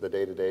the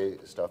day-to-day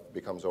stuff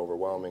becomes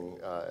overwhelming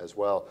as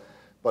well.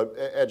 But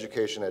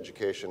education.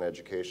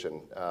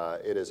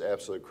 It is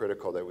absolutely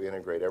critical that we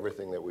integrate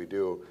everything that we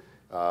do,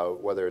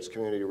 whether it's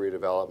community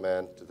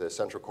redevelopment, the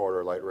Central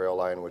Corridor Light Rail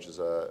Line,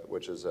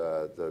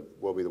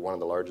 will be one of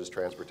the largest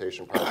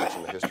transportation projects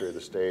in the history of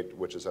the state,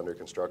 which is under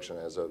construction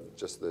as of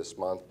just this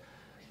month.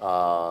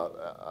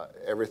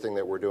 Everything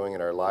that we're doing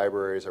in our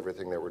libraries,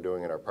 everything that we're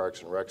doing in our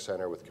Parks and Rec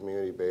Center with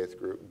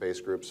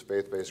community-based groups,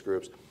 faith-based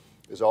groups,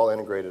 is all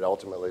integrated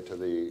ultimately to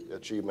the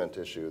achievement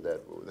issue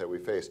that we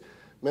face.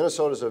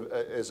 Minnesota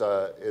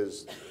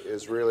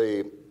is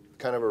really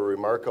kind of a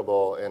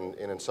remarkable and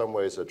in some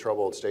ways a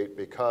troubled state,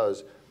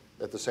 because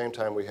at the same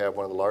time we have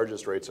one of the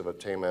largest rates of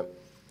attainment,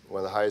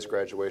 one of the highest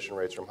graduation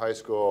rates from high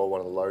school, one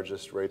of the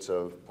largest rates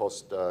of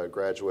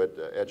postgraduate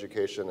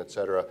education, et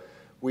cetera.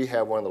 We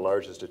have one of the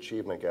largest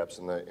achievement gaps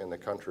in the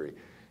country.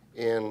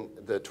 In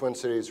the Twin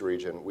Cities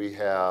region, we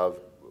have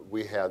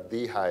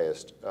the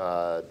highest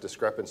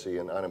discrepancy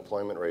in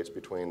unemployment rates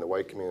between the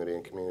white community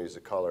and communities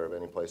of color of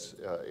any place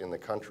in the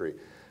country.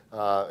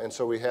 And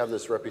so we have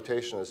this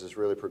reputation as this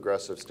really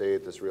progressive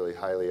state, this really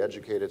highly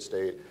educated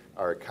state.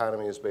 Our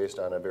economy is based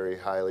on a very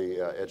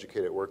highly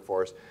educated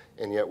workforce,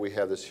 and yet we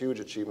have this huge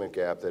achievement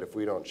gap that if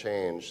we don't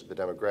change, the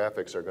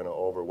demographics are going to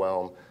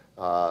overwhelm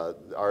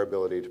our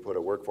ability to put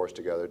a workforce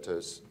together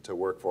to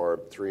work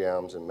for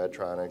 3Ms and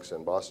Medtronics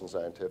and Boston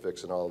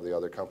Scientifics and all of the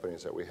other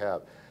companies that we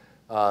have.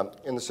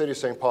 In the city of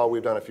St. Paul,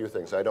 we've done a few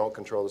things. I don't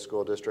control the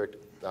school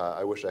district.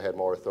 I wish I had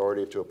more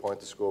authority to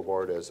appoint the school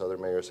board as other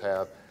mayors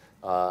have.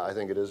 I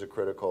think it is a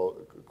critical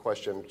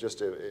question, just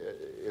to,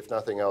 if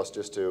nothing else,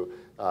 just to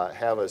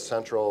have a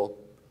central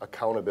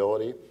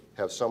accountability,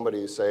 have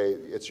somebody say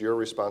it's your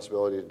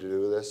responsibility to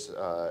do this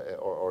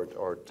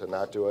or to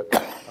not do it.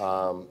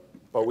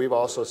 But we've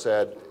also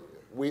said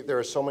there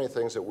are so many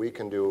things that we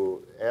can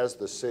do as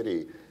the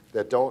city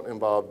that don't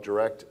involve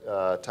direct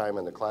time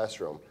in the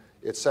classroom.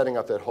 It's setting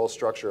up that whole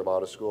structure of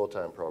out-of-school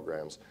time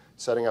programs,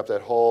 setting up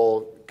that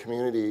whole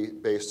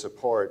community-based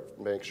support,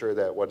 make sure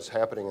that what's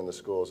happening in the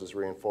schools is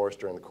reinforced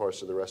during the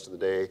course of the rest of the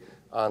day,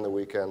 on the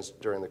weekends,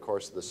 during the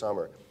course of the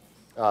summer.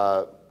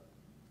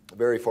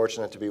 Very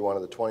fortunate to be one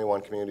of the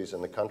 21 communities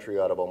in the country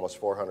out of almost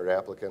 400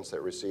 applicants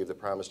that received the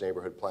Promised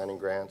Neighborhood Planning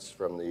Grants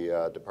from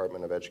the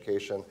Department of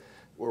Education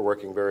We're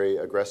working very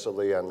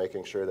aggressively on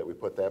making sure that we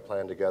put that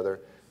plan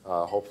together,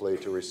 hopefully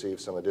to receive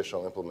some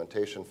additional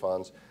implementation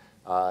funds.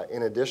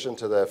 In addition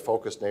to the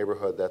focused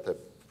neighborhood that the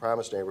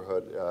Promise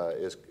neighborhood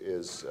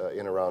is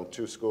in around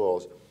 2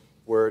 schools,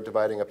 we're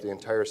dividing up the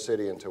entire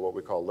city into what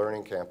we call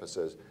learning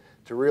campuses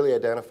to really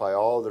identify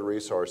all of the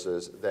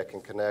resources that can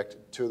connect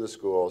to the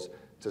schools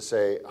to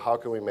say, how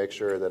can we make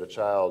sure that a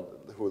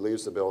child who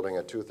leaves the building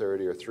at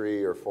 2:30 or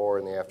 3 or 4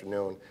 in the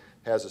afternoon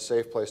has a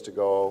safe place to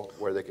go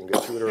where they can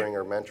get tutoring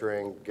or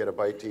mentoring, get a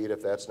bite to eat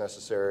if that's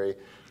necessary,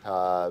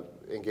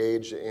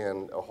 engage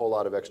in a whole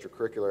lot of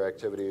extracurricular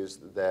activities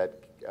that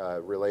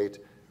relate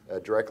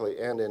directly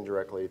and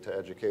indirectly to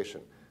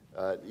education.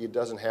 It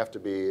doesn't have to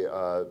be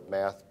a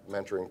math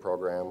mentoring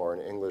program or an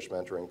English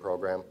mentoring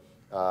program,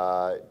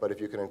 but if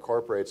you can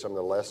incorporate some of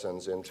the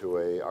lessons into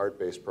a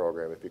art-based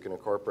program, if you can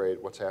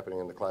incorporate what's happening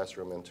in the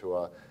classroom into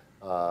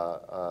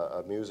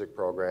a music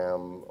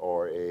program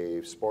or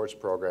a sports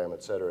program,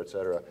 et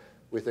cetera,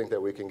 we think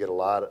that we can get a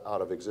lot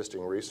out of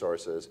existing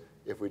resources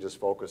if we just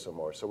focus them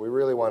more. So we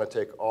really want to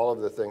take all of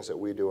the things that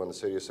we do in the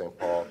city of St.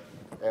 Paul,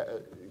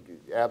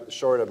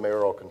 short of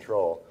mayoral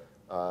control,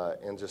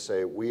 and just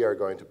say we are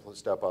going to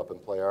step up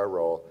and play our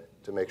role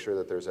to make sure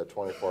that there's that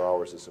 24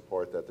 hours of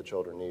support that the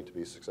children need to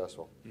be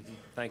successful. Mm-hmm.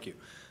 Thank you.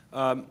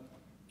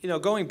 You know,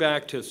 going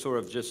back to sort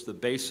of just the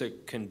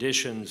basic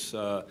conditions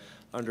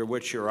under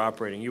which you're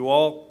operating, you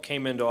all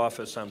came into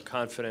office, I'm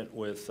confident,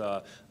 with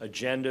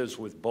agendas,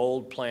 with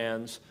bold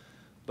plans,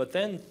 but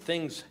then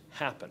things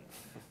happen.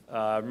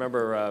 I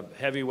remember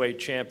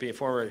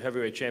former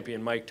heavyweight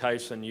champion Mike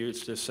Tyson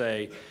used to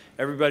say,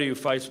 everybody who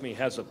fights me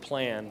has a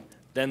plan,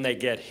 then they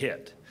get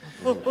hit.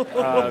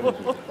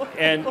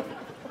 And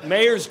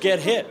mayors get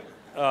hit.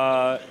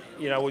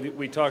 You know,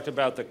 we talked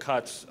about the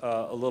cuts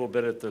a little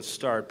bit at the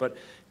start, but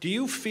do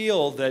you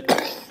feel that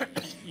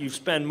you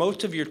spend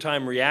most of your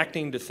time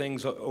reacting to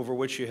things over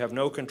which you have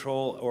no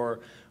control, or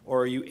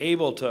are you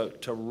able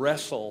to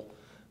wrestle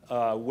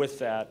with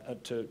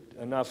that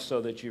enough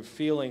so that you're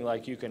feeling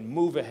like you can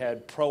move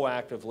ahead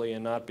proactively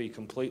and not be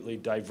completely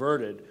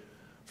diverted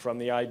from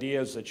the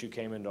ideas that you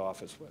came into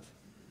office with?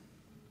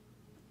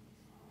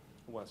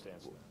 Who wants to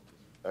answer that?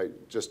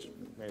 Just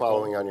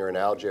following on your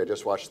analogy, I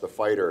just watched The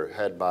Fighter,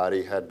 head,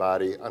 body, head,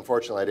 body.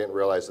 Unfortunately, I didn't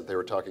realize that they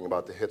were talking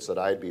about the hits that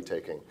I'd be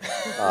taking.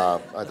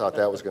 I thought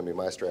that was going to be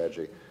my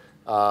strategy.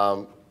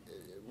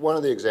 One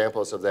of the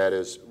examples of that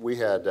is we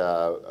had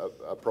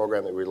a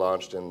program that we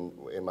launched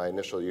in my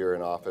initial year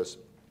in office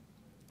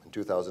in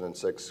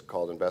 2006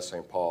 called Invest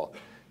St. Paul.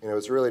 And it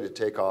was really to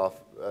take off,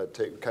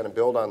 kind of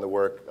build on the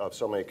work of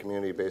so many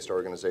community-based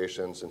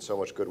organizations and so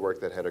much good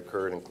work that had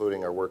occurred,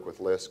 including our work with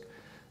LISC.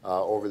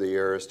 Over the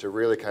years, to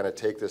really kind of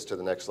take this to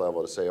the next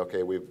level, to say,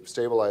 okay, we've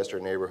stabilized our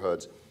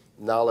neighborhoods.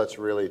 Now let's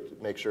really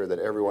make sure that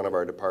every one of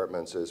our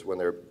departments is, when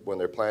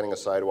they're planning a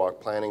sidewalk,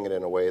 planning it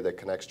in a way that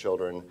connects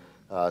children,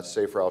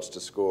 safe routes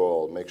to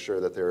school, make sure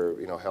that they're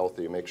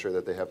healthy, make sure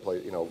that they have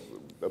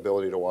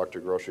ability to walk to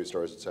grocery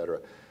stores, et cetera.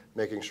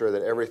 Making sure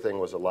that everything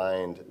was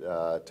aligned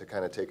to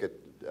kind of take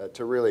it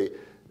to really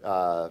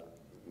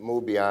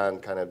move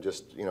beyond kind of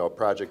just a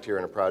project here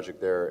and a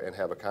project there, and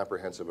have a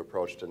comprehensive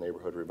approach to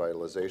neighborhood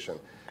revitalization.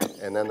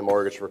 And then the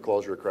mortgage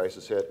foreclosure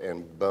crisis hit,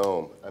 and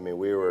boom! I mean,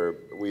 we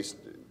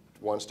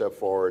one step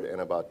forward and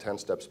about 10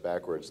 steps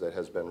backwards. That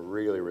has been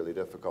really, really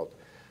difficult.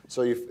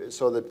 So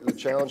the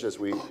challenge is,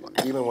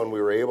 even when we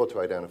were able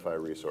to identify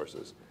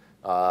resources,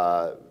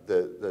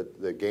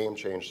 the game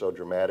changed so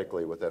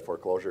dramatically with that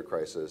foreclosure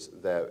crisis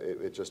that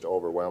it just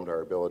overwhelmed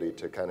our ability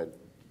to kind of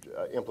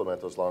implement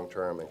those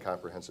long-term and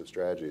comprehensive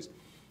strategies.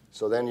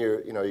 So then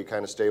you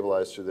kind of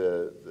stabilize through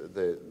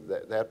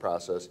that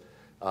process,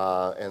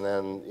 and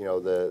then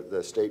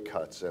the state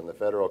cuts and the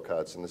federal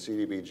cuts and the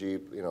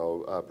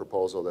CDBG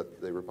proposal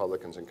that the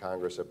Republicans in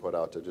Congress have put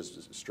out to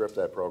just strip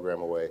that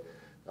program away.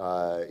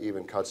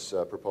 Even cuts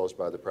proposed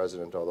by the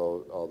president,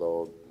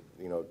 although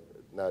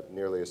not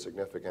nearly as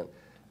significant.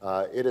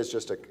 It is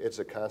just it's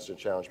a constant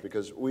challenge,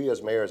 because we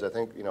as mayors, I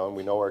think, and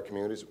we know our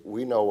communities,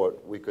 we know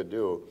what we could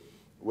do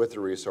with the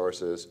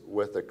resources,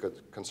 with the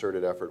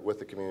concerted effort, with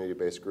the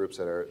community-based groups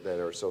that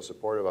are so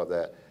supportive of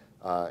that,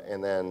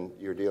 and then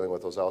you're dealing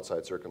with those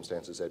outside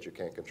circumstances that you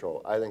can't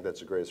control. I think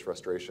that's the greatest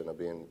frustration of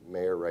being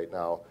mayor right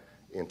now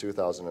in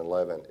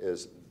 2011,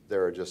 is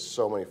there are just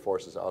so many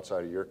forces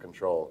outside of your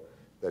control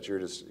that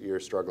you're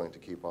struggling to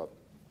keep up.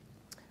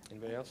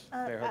 Anybody else?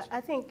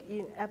 I think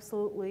you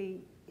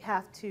absolutely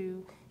have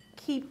to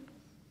keep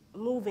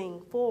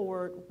moving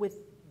forward with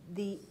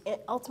the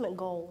ultimate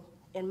goal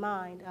in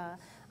mind.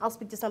 I'll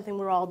speak to something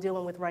we're all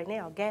dealing with right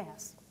now,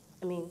 gas.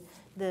 I mean,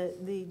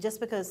 just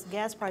because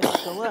gas prices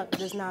go up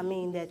does not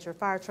mean that your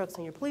fire trucks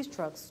and your police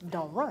trucks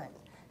don't run.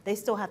 They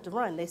still have to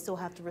run. They still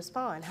have to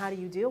respond. How do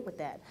you deal with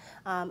that?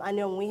 I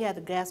know when we had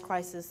the gas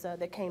crisis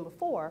that came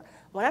before,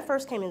 when I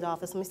first came into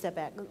office, let me step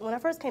back. When I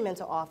first came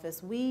into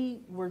office,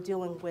 we were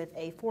dealing with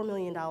a $4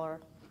 million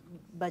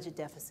budget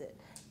deficit.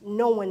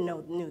 No one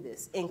knew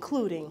this,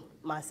 including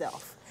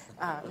myself.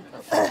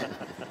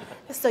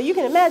 So you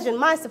can imagine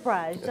my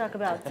surprise. You talk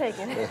about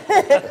taking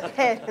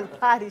head and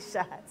body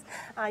shots.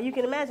 You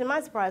can imagine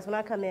my surprise when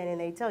I come in and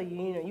they tell you,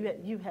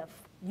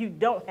 you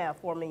don't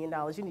have $4 million.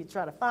 You need to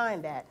try to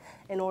find that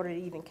in order to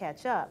even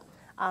catch up.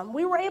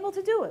 We were able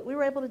to do it.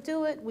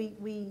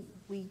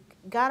 We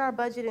got our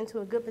budget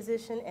into a good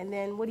position, and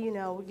then what do you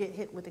know? We get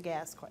hit with the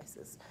gas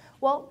crisis.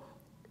 Well,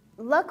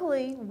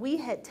 luckily, we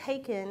had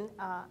taken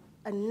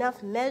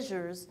enough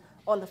measures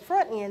on the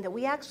front end that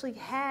we actually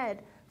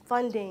had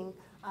funding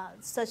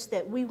such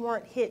that we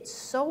weren't hit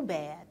so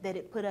bad that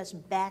it put us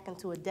back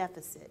into a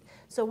deficit.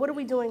 So what are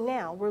we doing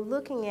now? We're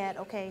looking at,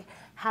 okay,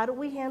 how did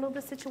we handle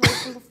the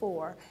situation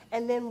before?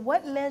 And then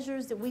what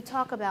measures did we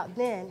talk about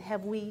then?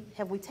 Have we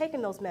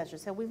taken those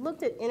measures? Have we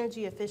looked at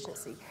energy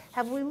efficiency?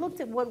 Have we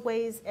looked at what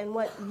ways and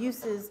what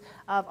uses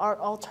of our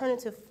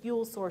alternative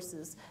fuel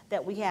sources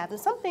that we have? And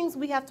some things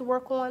we have to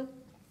work on,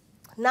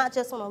 not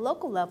just on a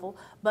local level,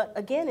 but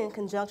again in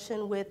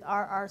conjunction with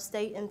our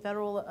state and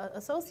federal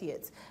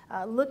associates,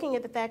 looking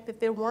at the fact that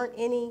there weren't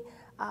any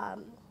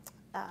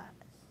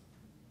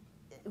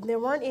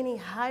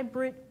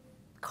hybrid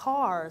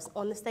cars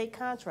on the state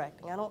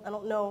contracting. I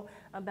don't know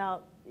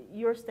about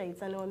your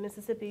states. I know in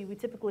Mississippi we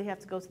typically have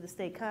to go to the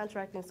state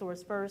contracting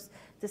source first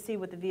to see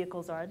what the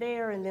vehicles are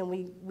there, and then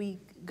we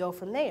go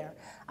from there.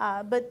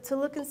 But to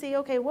look and see,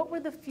 okay, what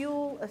were the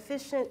fuel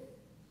efficient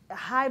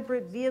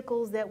hybrid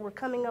vehicles that were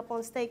coming up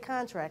on state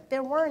contract?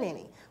 There weren't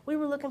any. We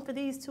were looking for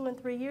these 2 and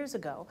 3 years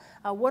ago.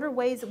 What are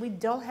ways that we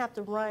don't have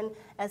to run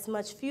as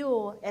much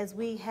fuel as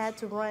we had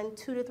to run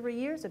 2 to 3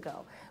 years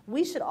ago?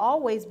 We should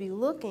always be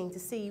looking to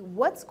see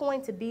what's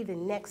going to be the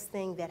next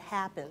thing that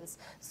happens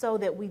so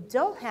that we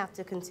don't have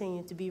to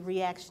continue to be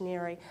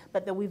reactionary,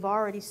 but that we've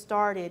already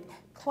started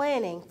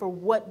planning for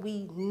what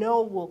we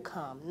know will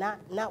come, not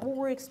what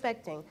we're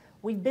expecting.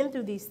 We've been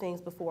through these things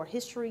before.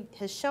 History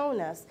has shown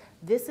us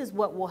this is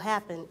what will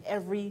happen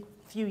every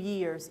few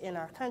years in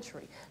our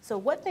country. So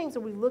what things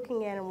are we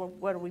looking at and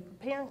what are we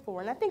preparing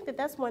for? And I think that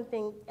that's one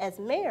thing as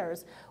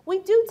mayors, we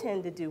do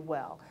tend to do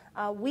well.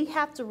 We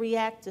have to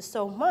react to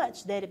so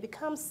much that it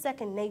becomes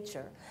second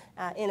nature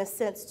in a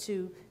sense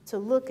to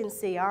look and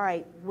see, all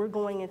right, we're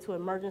going into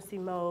emergency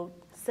mode,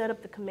 set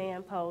up the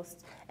command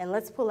post, and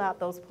let's pull out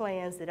those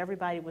plans that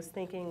everybody was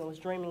thinking and was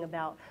dreaming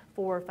about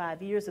 4 or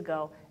 5 years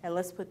ago, and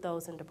let's put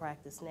those into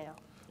practice now.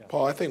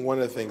 Paul, I think one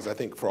of the things, I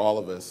think for all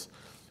of us,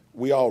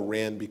 we all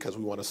ran because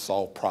we want to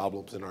solve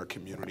problems in our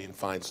community and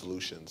find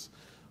solutions.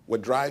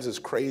 What drives us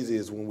crazy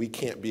is when we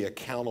can't be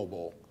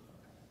accountable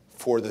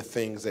for the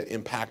things that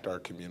impact our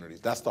communities.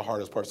 That's the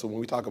hardest part. So when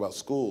we talk about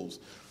schools,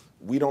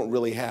 we don't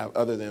really have,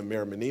 other than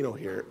Mayor Menino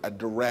here, a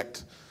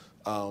direct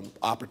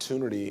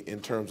opportunity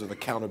in terms of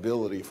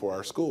accountability for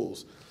our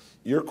schools.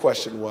 Your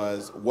question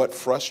was, what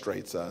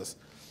frustrates us?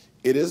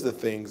 It is the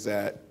things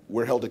that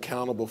we're held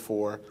accountable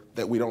for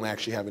that we don't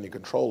actually have any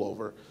control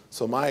over.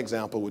 So my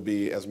example would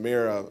be, as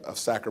mayor of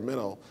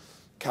Sacramento,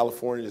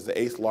 California is the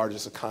 8th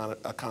largest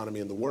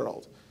economy in the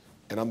world.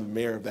 And I'm the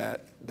mayor of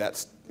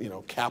that's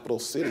capital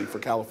city for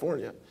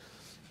California.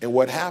 And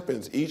what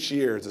happens each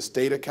year is the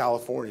state of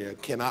California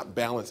cannot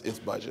balance its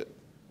budget.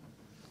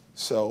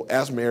 So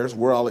as mayors,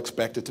 we're all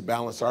expected to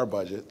balance our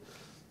budget.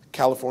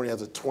 California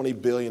has a $20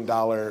 billion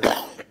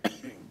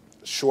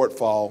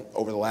shortfall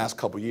over the last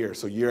couple of years,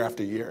 so year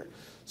after year.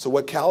 So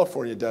what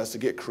California does to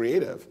get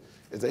creative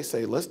is they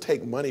say, let's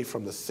take money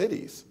from the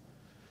cities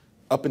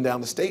up and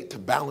down the state to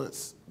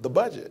balance the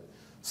budget.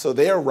 So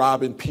they are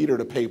robbing Peter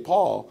to pay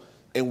Paul,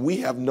 and we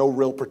have no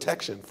real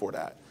protection for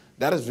that.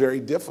 That is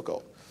very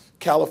difficult.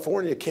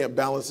 California can't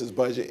balance its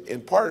budget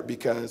in part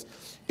because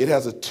it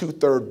has a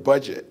 2/3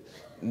 budget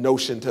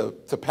notion to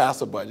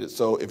pass a budget.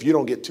 So if you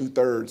don't get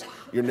 2/3,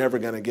 you're never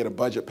going to get a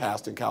budget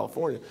passed in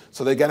California.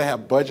 So they got to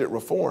have budget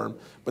reform,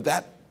 but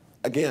that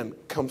again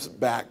comes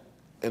back,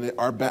 and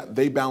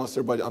they balance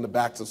their budget on the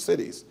backs of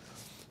cities.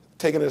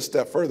 Taking it a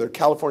step further,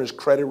 California's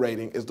credit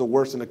rating is the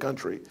worst in the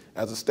country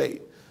as a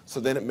state. So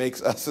then it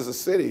makes us as a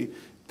city,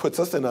 puts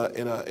us in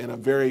a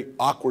very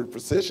awkward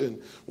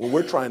position when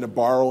we're trying to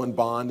borrow and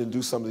bond and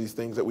do some of these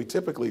things that we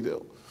typically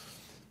do.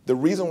 The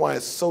reason why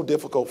it's so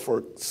difficult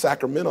for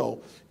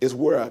Sacramento is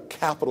we're a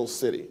capital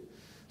city.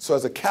 So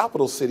as a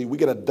capital city, we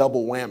get a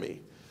double whammy.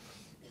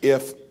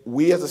 If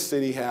we as a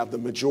city have the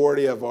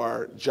majority of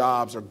our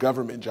jobs are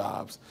government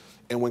jobs,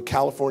 and when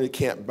California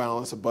can't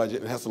balance a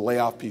budget and has to lay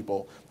off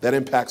people, that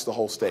impacts the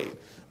whole state.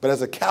 But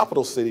as a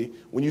capital city,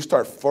 when you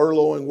start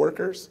furloughing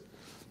workers,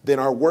 then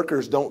our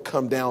workers don't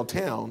come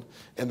downtown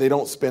and they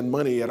don't spend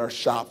money at our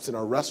shops and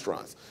our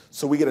restaurants.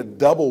 So we get a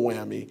double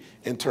whammy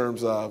in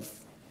terms of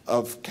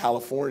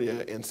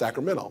California and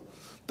Sacramento.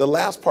 The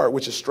last part,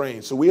 which is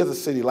strange, so we as a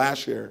city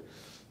last year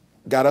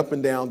got up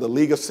and down, the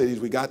League of Cities,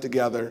 we got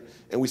together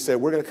and we said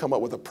we're going to come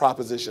up with a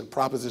Proposition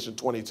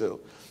 22.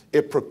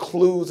 It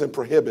precludes and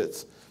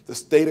prohibits the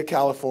state of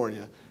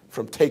California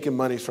from taking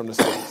money from the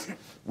cities.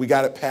 We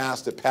got it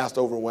passed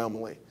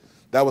overwhelmingly.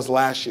 That was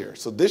last year.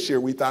 So this year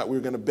we thought we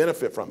were going to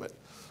benefit from it.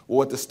 Well,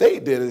 what the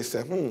state did is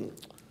they said,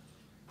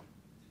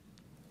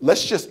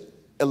 let's just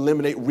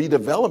eliminate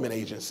redevelopment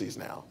agencies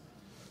now.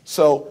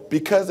 So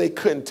because they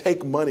couldn't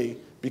take money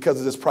because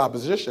of this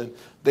proposition,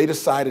 they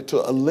decided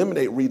to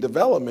eliminate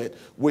redevelopment,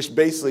 which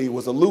basically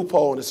was a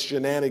loophole and a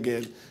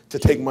shenanigan to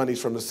take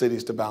monies from the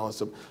cities to balance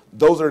them.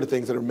 Those are the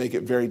things that make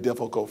it very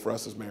difficult for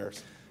us as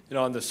mayors. You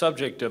know, on the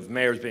subject of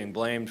mayors being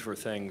blamed for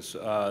things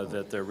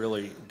that they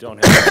really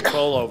don't have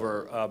control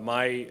over,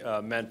 my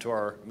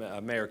mentor,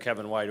 Mayor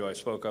Kevin White, who I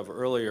spoke of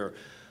earlier,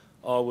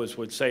 always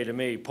would say to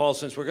me, Paul,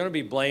 since we're going to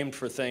be blamed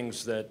for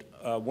things that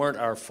weren't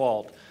our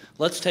fault,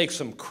 let's take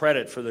some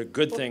credit for the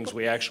good things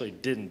we actually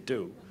didn't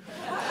do.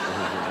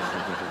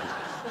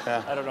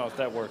 Yeah. I don't know if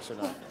that works or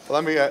not.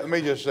 Well, let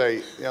me just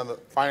say, you know, the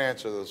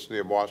finance of the city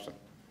of Boston,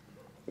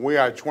 we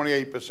are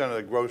 28% of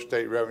the gross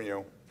state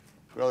revenue.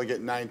 We only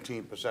get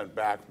 19%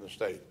 back from the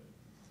state.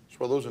 So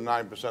we're losing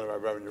 9% of our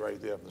revenue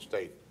right there from the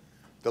state.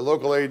 The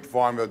local aid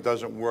formula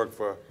doesn't work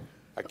for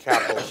a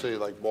capital city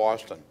like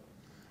Boston.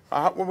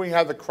 When we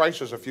had the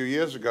crisis a few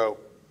years ago,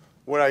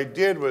 what I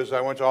did was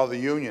I went to all the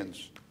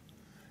unions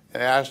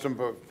and asked them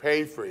for a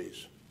pay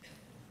freeze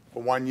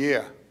for 1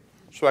 year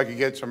so I could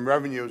get some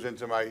revenues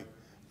into my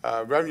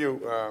revenue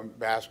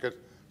basket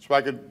so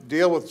I could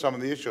deal with some of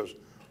the issues.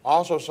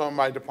 Also, some of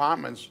my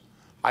departments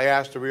I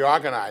asked to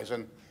reorganize.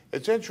 And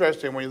it's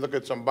interesting when you look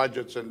at some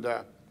budgets, and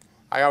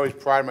I always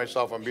pride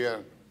myself on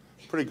being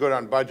pretty good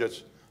on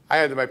budgets. I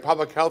had my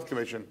Public Health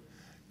Commission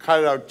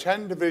cut out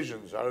 10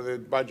 divisions out of the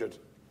budget,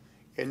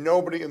 and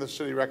nobody in the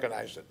city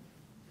recognized it.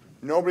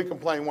 Nobody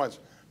complained once,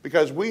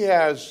 because we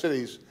as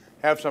cities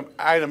have some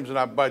items in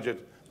our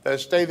budget that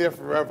stay there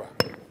forever,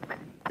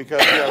 because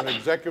we have an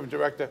executive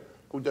director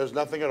who does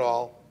nothing at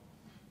all.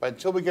 But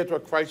until we get to a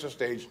crisis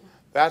stage,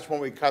 that's when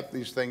we cut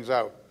these things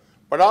out.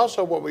 But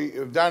also what we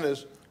have done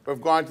is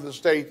we've gone to the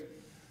state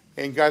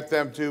and got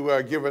them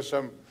to give us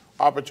some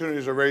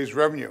opportunities to raise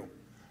revenue.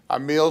 A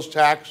meals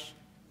tax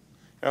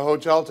and a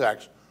hotel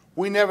tax.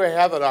 We never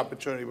had that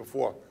opportunity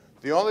before.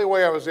 The only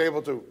way I was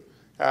able to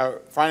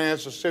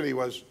finance the city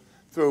was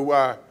through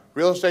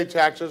real estate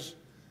taxes,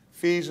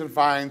 fees and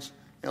fines,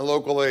 and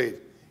local aid.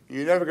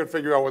 You never could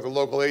figure out what the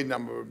local aid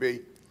number would be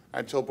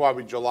until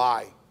probably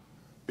July,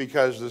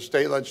 because the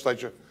state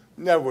legislature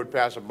never would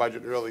pass a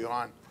budget early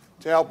on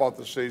to help out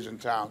the cities and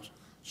towns.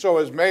 So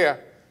as mayor,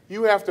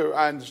 you have to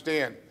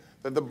understand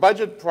that the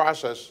budget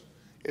process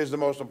is the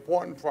most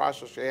important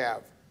process you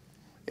have.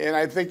 And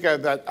I think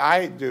that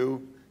I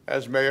do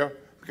as mayor,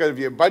 because if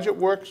your budget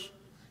works,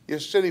 your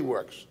city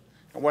works.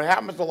 And what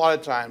happens a lot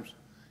of times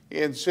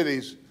in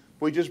cities,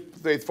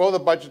 they throw the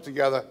budget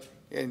together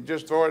and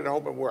just throw it and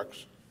hope it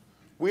works.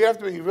 We have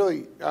to be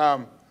really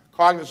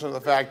cognizant of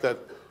the fact that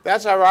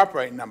that's our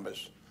operating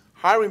numbers.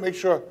 How do we make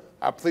sure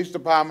our police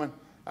department,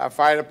 our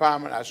fire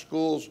department, our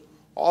schools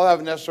all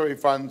have necessary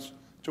funds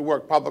to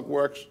work, public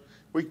works?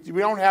 We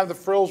don't have the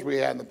frills we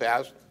had in the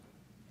past,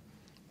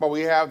 but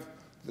we have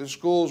the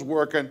schools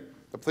working,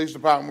 the police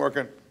department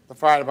working, the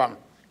fire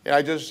department. And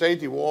I just say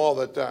to you all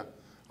that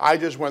I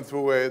just went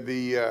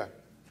through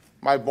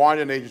my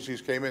bonding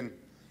agencies came in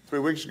 3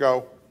 weeks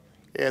ago,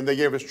 and they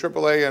gave us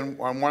AAA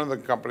on one of the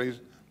companies,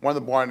 one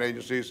of the bonding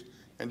agencies,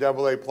 and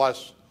AA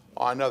plus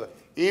on another,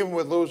 even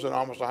with losing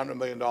almost $100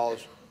 million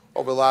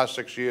over the last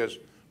 6 years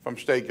from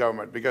state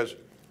government, because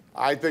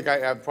I think I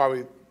have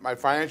probably, my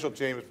financial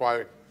team is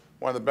probably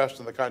one of the best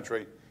in the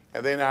country,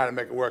 and they know how to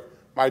make it work.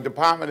 My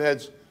department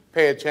heads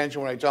pay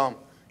attention when I tell them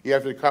you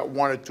have to cut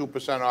 1 or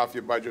 2% off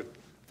your budget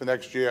for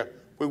next year.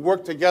 We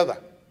work together.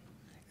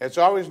 It's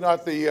always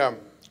not the,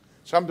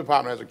 some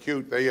department has a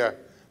cute,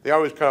 they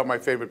always cut out my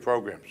favorite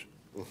programs.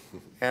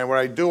 And what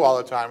I do all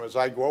the time is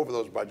I go over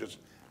those budgets.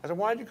 I say,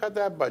 why did you cut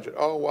that budget?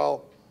 Oh,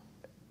 well,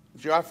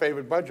 it's your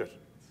favorite budget.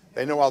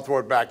 They know I'll throw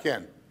it back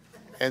in.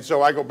 And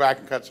so I go back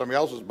and cut somebody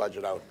else's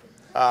budget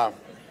out.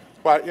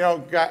 But, you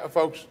know,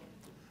 folks,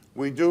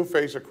 we do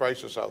face a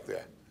crisis out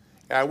there.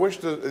 And I wish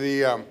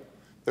the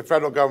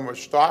federal government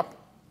would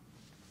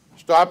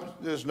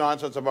stop this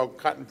nonsense about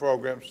cutting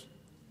programs.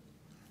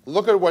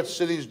 Look at what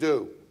cities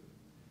do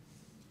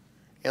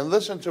and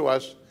listen to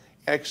us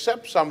and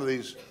accept some of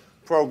these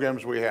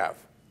programs we have.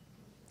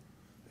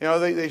 You know,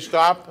 they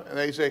stop and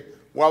they say,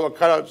 well, we'll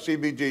cut out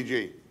CBGG.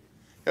 You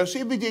know,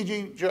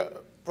 CBGG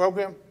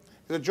program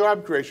is a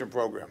job creation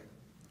program.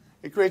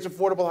 It creates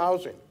affordable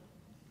housing.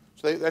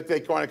 So they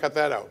want to cut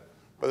that out.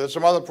 But there's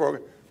some other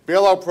programs,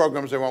 bailout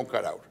programs they won't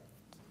cut out.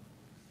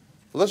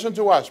 Listen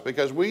to us,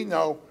 because we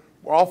know,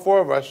 all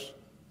 4 of us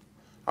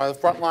are on the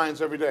front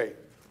lines every day.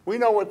 We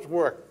know what's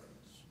worked.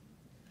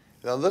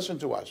 Now listen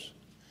to us.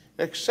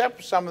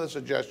 Accept some of the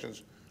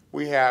suggestions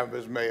we have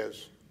as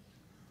mayors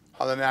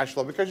on the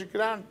national level, because you get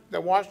down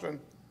to Washington,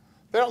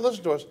 they don't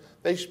listen to us.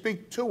 They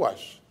speak to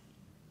us.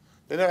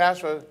 They don't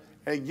ask for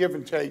any give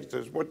and take.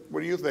 What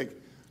do you think?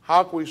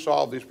 How can we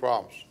solve these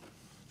problems?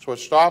 So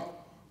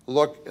stop,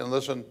 look, and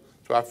listen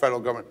to our federal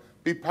government.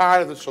 Be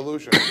part of the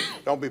solution.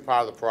 Don't be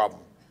part of the problem.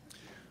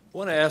 I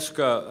want to ask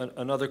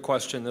another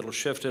question that'll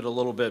shift it a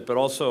little bit, but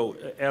also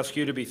ask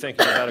you to be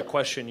thinking about a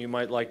question you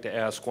might like to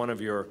ask one of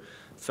your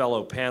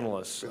fellow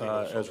panelists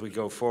as we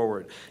go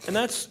forward. And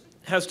that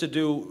has to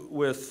do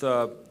with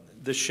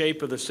the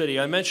shape of the city.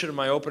 I mentioned in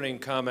my opening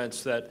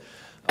comments that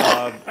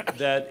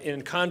that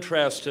in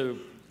contrast to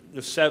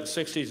the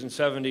 60s and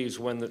 70s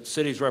when the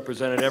cities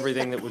represented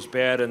everything that was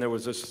bad and there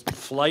was this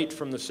flight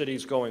from the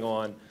cities going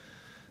on,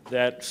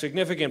 that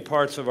significant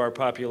parts of our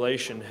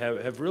population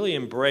have really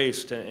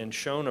embraced and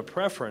shown a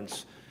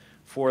preference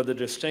for the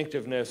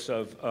distinctiveness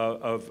of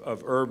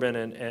urban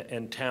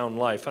and town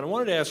life. And I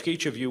wanted to ask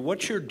each of you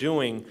what you're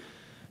doing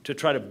to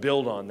try to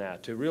build on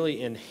that, to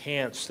really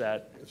enhance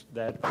that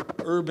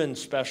urban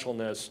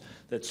specialness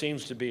that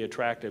seems to be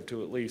attractive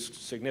to at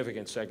least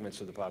significant segments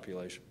of the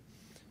population.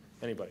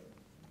 Anybody?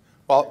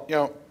 Well, you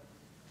know,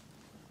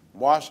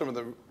 Boston, with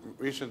the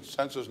recent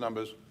census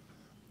numbers,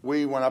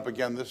 we went up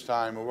again this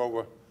time. We're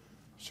over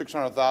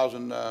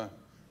 600,000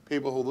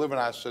 people who live in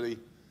our city.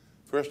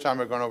 First time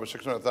we've gone over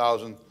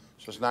 600,000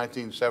 since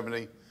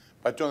 1970.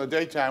 But during the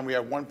daytime, we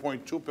have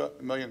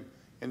 1.2 million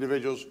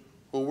individuals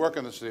who work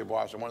in the city of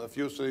Boston, one of the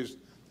few cities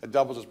that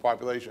doubles its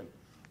population.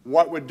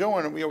 What we're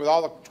doing, with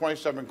all the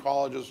 27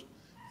 colleges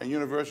and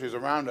universities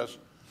around us,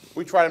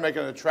 we try to make it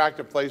an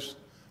attractive place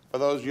for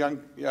those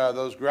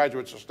those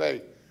graduates to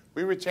stay.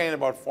 We retain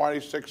about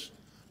 46%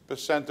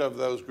 of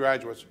those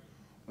graduates.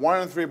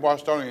 1 in 3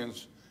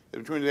 Bostonians is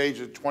between the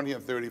ages of 20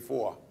 and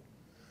 34.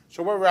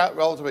 So we're a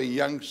relatively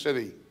young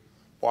city,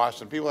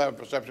 Boston. People have a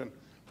perception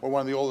we're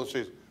one of the older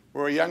cities.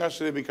 We're a younger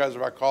city because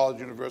of our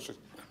college universities.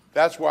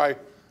 That's why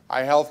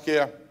our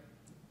healthcare,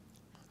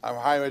 our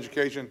higher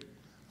education,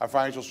 our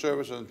financial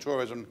services and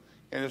tourism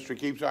industry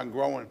keeps on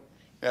growing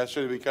in our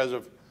city because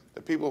of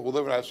the people who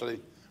live in our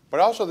city. But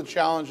also the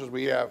challenges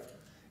we have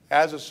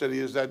as a city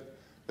is that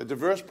the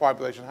diverse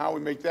population, how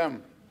we make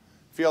them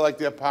feel like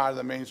they're part of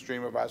the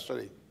mainstream of our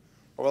city.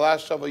 Over the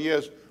last several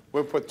years,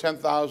 we've put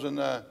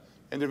 10,000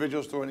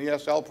 individuals through an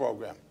ESL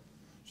program,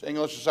 so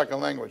English as a second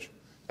language,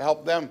 to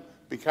help them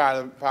be part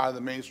of the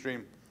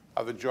mainstream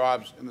of the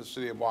jobs in the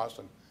city of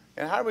Boston.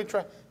 And how do we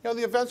try,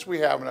 the events we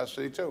have in our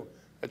city too,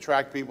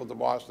 attract people to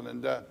Boston,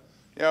 and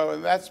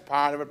and that's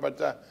part of it,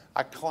 but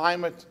a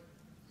climate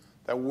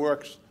that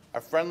works, a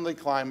friendly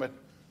climate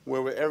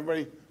where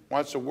everybody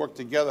wants to work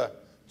together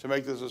to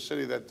make this a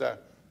city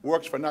that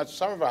works for not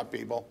some of our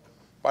people,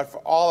 but for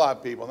all our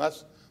people. And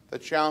that's the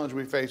challenge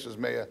we face as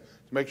mayor,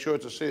 to make sure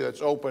it's a city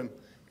that's open,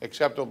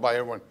 acceptable by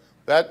everyone.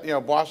 That,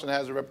 Boston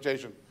has a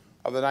reputation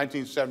of the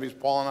 1970s.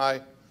 Paul and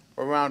I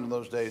were around in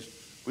those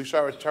days. We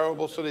saw a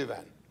terrible city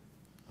then.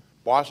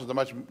 Boston's a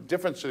much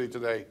different city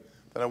today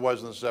than it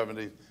was in the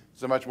 70s.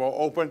 It's a much more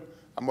open,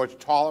 a much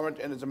tolerant,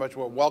 and it's a much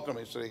more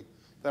welcoming city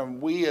than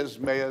we as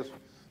mayors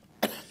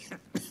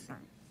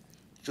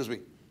excuse me,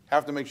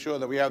 have to make sure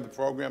that we have the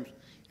programs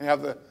and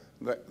have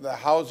the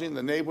housing,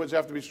 the neighborhoods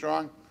have to be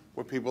strong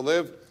where people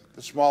live,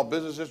 the small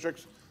business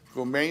districts,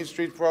 through a Main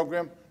Street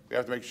program, we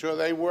have to make sure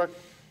they work.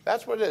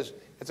 That's what it is.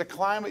 It's a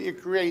climate you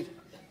create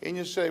in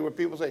your city where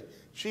people say,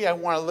 gee, I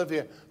want to live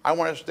here, I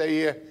want to stay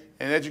here,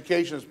 and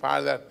education is part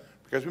of that.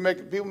 Because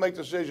people make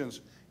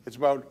decisions, it's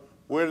about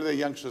where do their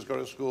youngsters go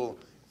to school.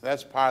 And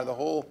that's part of the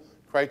whole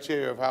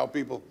criteria of how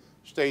people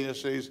stay in the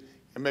cities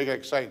and make it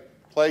exciting.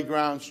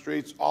 Playgrounds,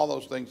 streets, all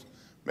those things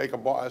make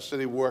a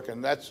city work,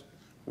 and that's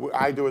what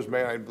I do as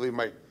mayor. I believe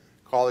my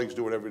colleagues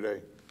do it every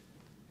day.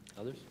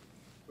 Others?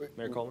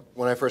 Mayor Coleman?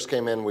 When I first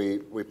came in, we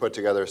put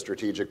together a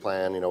strategic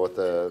plan, with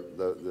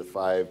the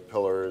 5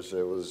 pillars.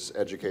 It was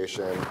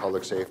education,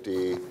 public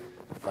safety,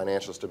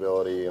 financial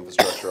stability,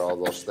 infrastructure, all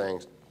those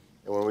things.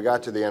 And when we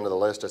got to the end of the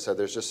list, I said,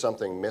 there's just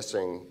something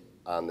missing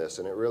on this.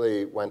 And it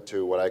really went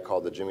to what I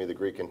called the Jimmy the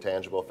Greek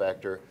intangible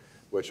factor,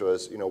 which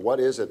was, what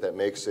is it that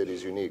makes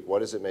cities unique?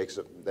 What is it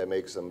that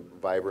makes them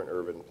vibrant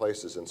urban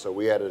places? And so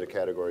we added a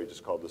category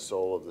just called the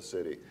soul of the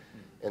city,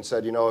 and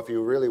said, if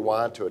you really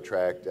want to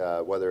attract,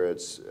 whether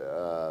it's,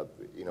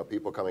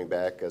 people coming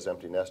back as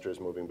empty nesters,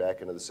 moving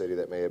back into the city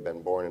that may have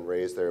been born and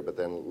raised there, but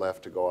then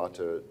left to go out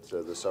to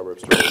the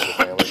suburbs to raise their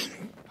families,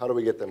 how do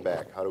we get them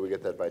back? How do we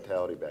get that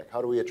vitality back?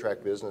 How do we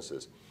attract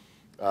businesses?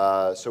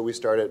 So we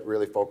started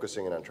really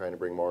focusing in on trying to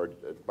bring more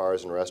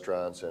bars and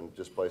restaurants and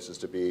just places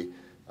to be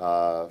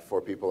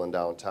for people in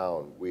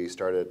downtown. We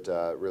started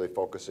really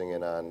focusing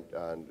in on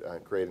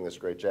creating this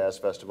great jazz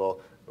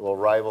festival. It will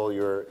rival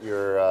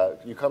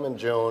you come in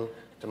June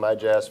to my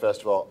jazz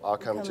festival, I'll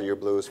come to your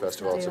blues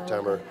festival in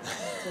September.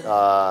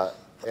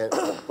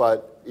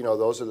 But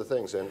those are the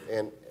things,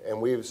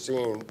 and we've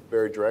seen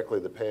very directly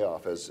the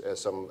payoff as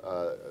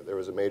there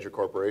was a major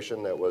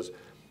corporation that was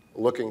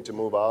looking to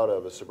move out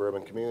of a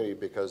suburban community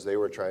because they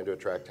were trying to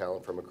attract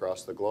talent from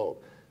across the globe.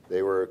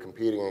 They were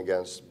competing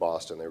against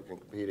Boston, they were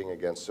competing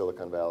against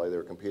Silicon Valley, they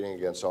were competing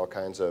against all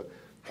kinds of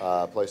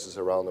places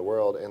around the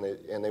world,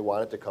 and they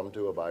wanted to come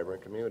to a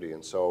vibrant community.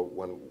 And so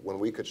when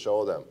we could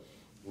show them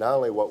not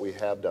only what we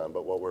have done,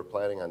 but what we're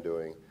planning on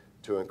doing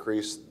to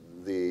increase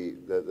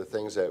the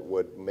things that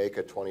would make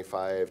a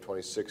 25,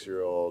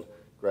 26-year-old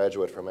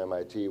graduate from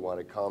MIT want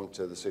to come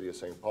to the city of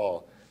St.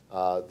 Paul,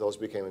 those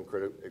became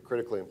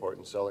critically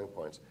important selling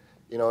points.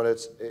 And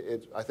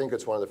I think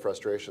it's one of the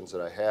frustrations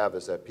that I have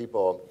is that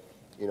people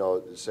you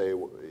know, say,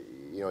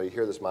 you know, you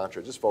hear this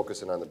mantra, just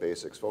focusing on the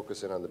basics,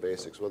 focusing on the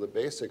basics. Well, the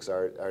basics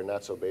are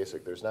not so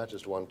basic. There's not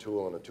just one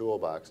tool in a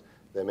toolbox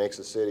that makes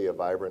a city a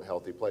vibrant,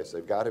 healthy place.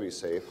 They've got to be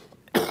safe,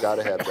 they've got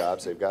to have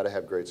jobs, they've got to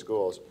have great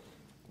schools.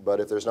 But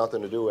if there's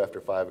nothing to do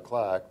after 5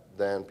 o'clock,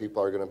 then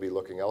people are going to be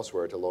looking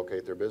elsewhere to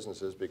locate their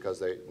businesses because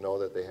they know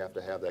that they have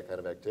to have that kind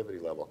of activity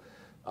level.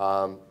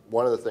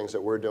 One of the things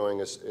that we're doing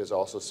is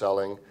also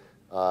selling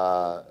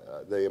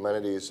the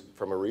amenities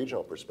from a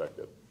regional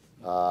perspective.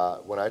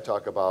 When I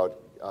talk about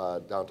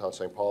downtown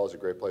St. Paul is a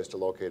great place to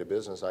locate a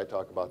business, I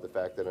talk about the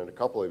fact that in a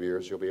couple of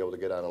years you'll be able to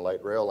get on a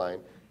light rail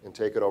line and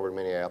take it over to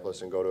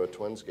Minneapolis and go to a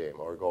Twins game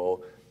or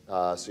go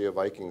see a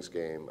Vikings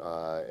game.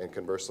 And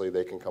conversely,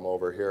 they can come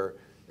over here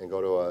and go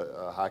to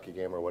a hockey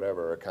game or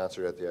whatever, or a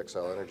concert at the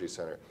Xcel Energy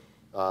Center.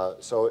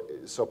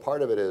 So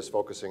part of it is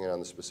focusing on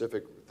the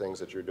specific things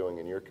that you're doing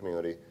in your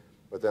community,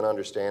 but then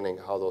understanding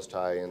how those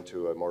tie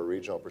into a more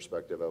regional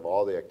perspective of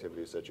all the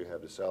activities that you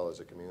have to sell as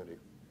a community.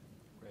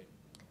 Great.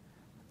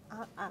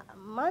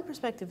 My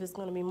perspective is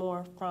going to be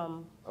more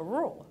from a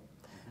rural,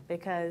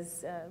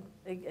 because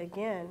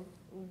again,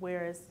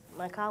 whereas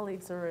my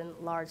colleagues are in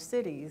large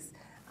cities,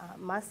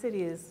 my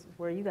city is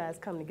where you guys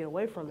come to get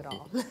away from it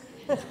all.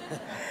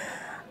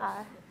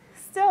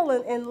 Still,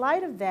 in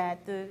light of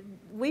that,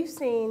 we've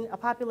seen a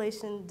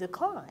population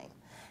decline.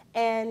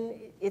 And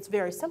it's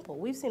very simple.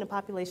 We've seen a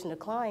population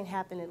decline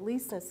happen at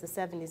least since the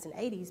 70s and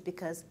 80s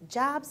because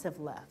jobs have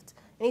left.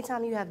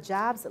 Anytime you have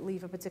jobs that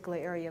leave a particular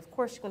area, of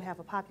course you're going to have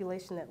a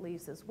population that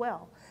leaves as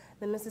well.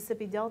 The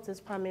Mississippi Delta is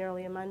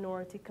primarily a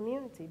minority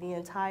community. The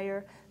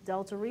entire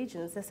Delta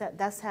region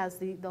has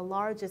the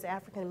largest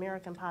African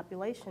American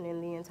population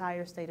in the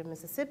entire state of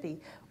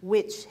Mississippi,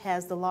 which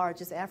has the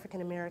largest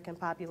African American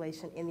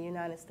population in the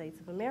United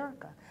States of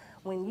America.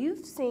 When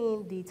you've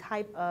seen the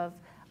type of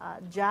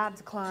job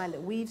decline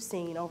that we've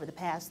seen over the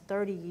past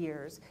 30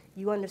 years,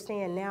 you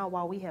understand now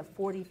why we have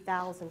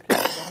 40,000 people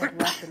that have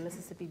left the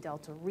Mississippi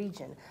Delta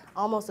region,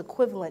 almost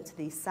equivalent to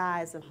the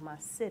size of my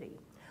city.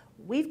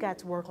 We've got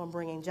to work on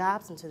bringing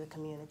jobs into the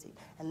community,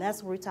 and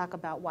that's where we talk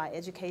about why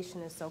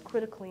education is so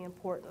critically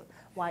important,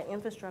 why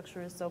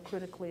infrastructure is so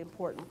critically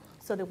important,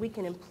 so that we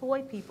can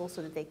employ people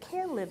so that they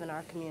can live in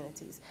our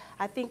communities.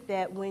 I think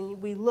that when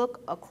we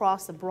look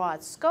across a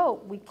broad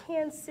scope, we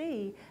can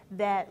see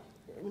that,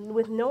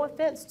 with no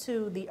offense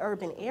to the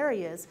urban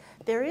areas,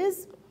 there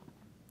is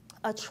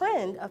a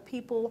trend of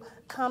people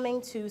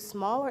coming to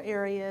smaller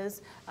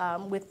areas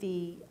with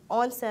the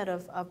onset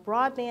of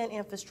broadband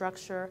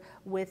infrastructure,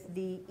 with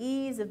the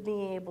ease of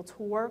being able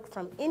to work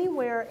from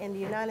anywhere in the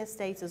United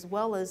States as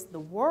well as the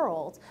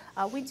world.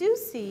 We do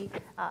see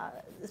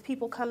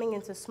people coming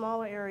into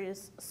smaller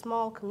areas,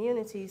 small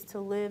communities to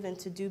live and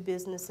to do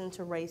business and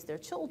to raise their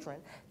children.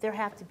 There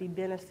have to be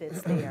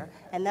benefits there,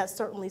 and that's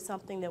certainly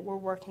something that we're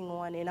working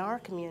on in our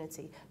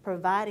community,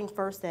 providing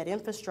first that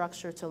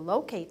infrastructure to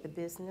locate the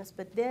business,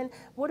 but then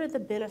what are the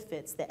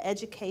benefits, the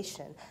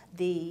education,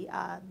 the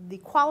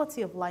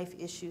quality of life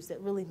issues that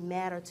really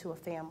matter to a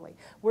family.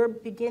 We're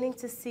beginning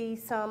to see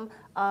some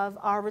of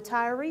our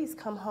retirees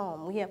come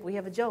home. We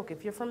have a joke.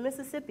 If you're from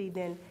Mississippi,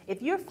 then if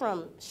you're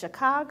from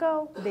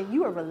Chicago, then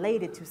you are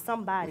related to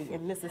somebody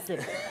in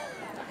Mississippi.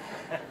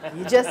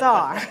 You just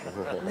are.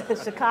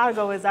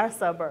 Chicago is our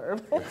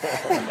suburb.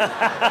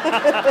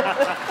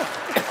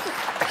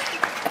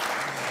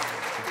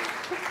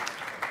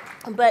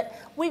 But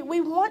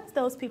we want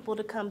those people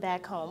to come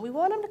back home. We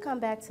want them to come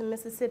back to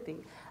Mississippi.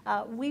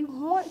 We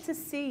want to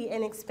see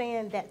and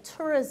expand that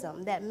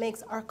tourism that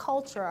makes our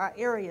culture, our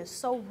area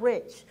so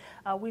rich.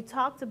 We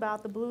talked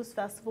about the Blues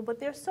Festival, but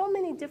there's so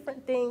many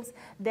different things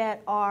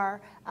that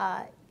are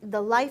the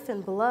life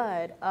and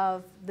blood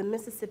of the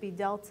Mississippi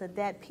Delta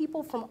that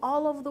people from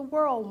all over the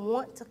world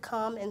want to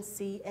come and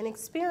see and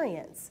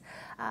experience.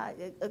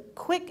 A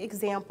quick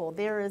example,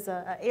 there is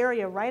an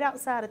area right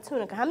outside of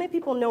Tunica. How many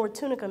people know where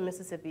Tunica,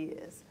 Mississippi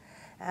is?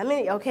 I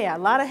mean, okay, a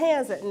lot of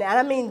hands. Now,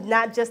 I mean,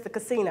 not just the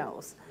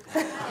casinos.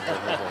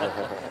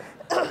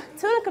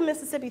 Tunica,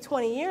 Mississippi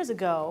 20 years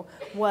ago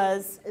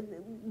was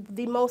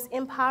the most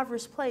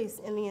impoverished place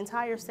in the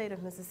entire state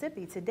of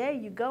Mississippi. Today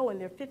you go and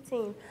there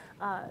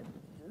are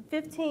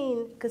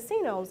 15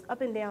 casinos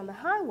up and down the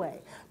highway.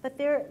 But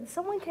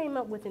someone came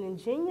up with an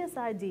ingenious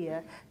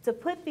idea to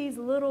put these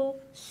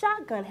little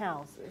shotgun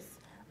houses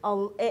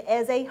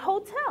as a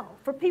hotel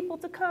for people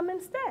to come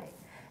and stay.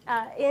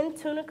 In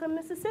Tunica,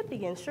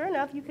 Mississippi. And sure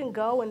enough, you can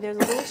go and there's a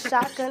little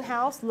shotgun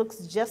house, looks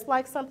just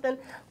like something,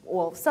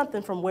 well,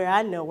 something from where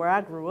I know, where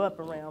I grew up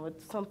around, but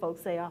some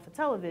folks say off of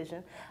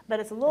television. But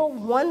it's a little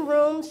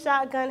one-room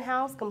shotgun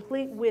house,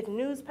 complete with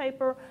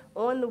newspaper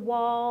on the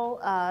wall,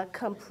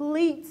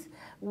 complete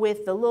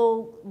with the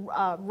little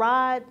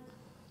rod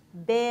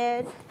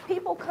bed.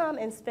 People come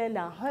and spend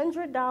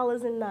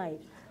 $100 a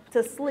night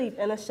to sleep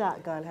in a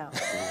shotgun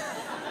house.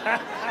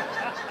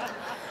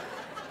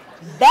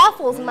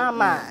 Baffles my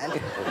mind.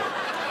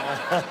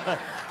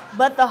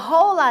 But the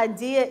whole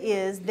idea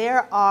is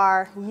there's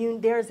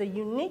a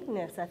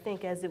uniqueness, I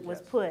think, as it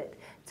was put,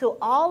 to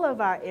all of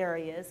our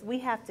areas. We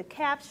have to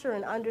capture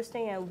and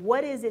understand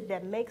what is it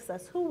that makes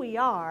us who we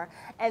are,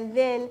 and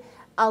then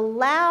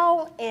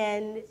allow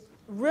and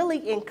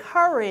really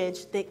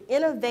encourage the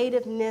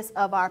innovativeness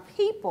of our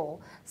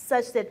people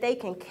such that they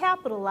can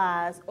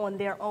capitalize on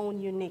their own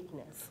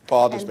uniqueness.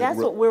 Paul, and that's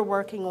what we're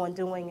working on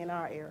doing in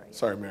our area.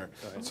 Sorry, Mayor.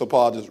 So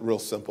Paul, just real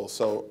simple.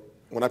 So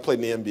when I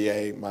played in the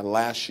NBA, my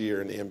last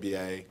year in the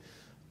NBA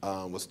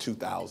was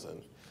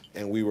 2000,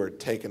 and we were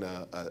taking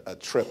a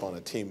trip on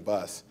a team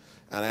bus,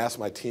 and I asked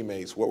my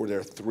teammates what were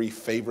their 3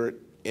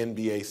 favorite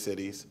NBA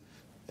cities,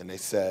 and they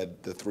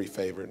said the 3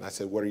 favorite, and I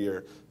said, what are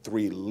your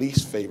 3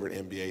 least favorite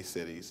NBA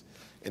cities?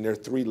 And their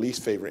 3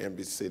 least favorite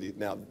NBA cities.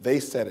 Now, they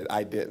said it,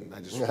 I didn't.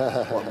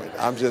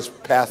 I'm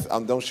just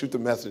passing, don't shoot the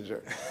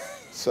messenger.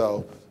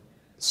 So,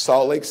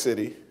 Salt Lake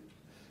City,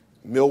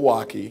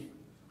 Milwaukee,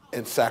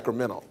 and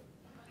Sacramento.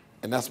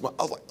 And I was like,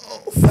 oh,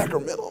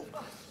 Sacramento.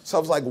 So I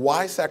was like,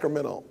 why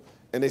Sacramento?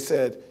 And they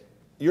said,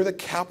 you're the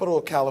capital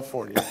of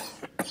California.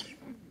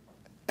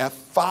 At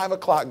 5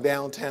 o'clock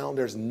downtown,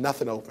 there's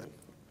nothing open.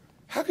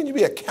 How can you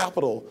be a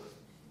capital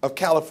of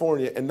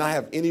California and not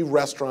have any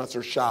restaurants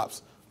or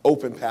shops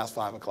open past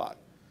 5 o'clock?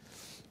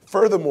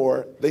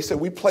 Furthermore, they said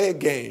we play a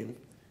game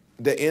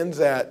that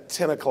ends at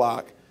 10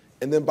 o'clock,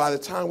 and then by the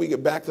time we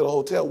get back to the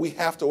hotel, we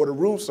have to order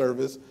room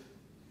service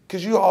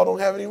because you all don't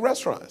have any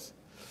restaurants.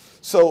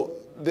 So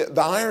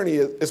the irony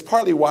is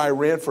partly why I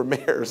ran for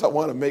mayor. I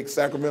want to make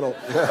Sacramento,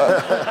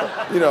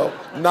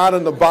 not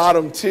in the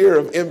bottom tier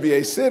of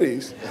NBA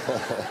cities.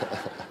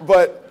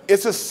 But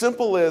it's as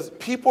simple as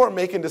people are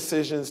making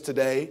decisions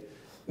today,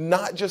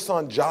 not just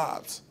on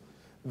jobs.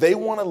 They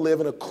want to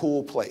live in a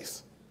cool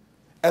place.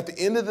 At the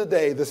end of the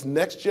day, this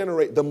next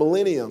generation, the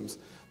millenniums,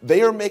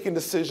 they are making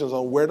decisions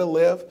on where to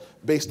live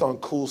based on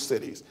cool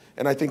cities.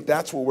 And I think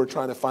that's what we're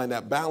trying to find,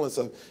 that balance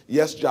of,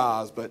 yes,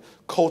 jobs, but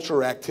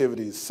cultural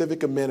activities,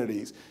 civic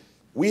amenities.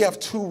 We have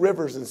 2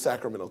 rivers in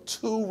Sacramento,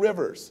 2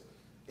 rivers.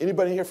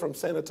 Anybody here from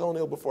San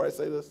Antonio before I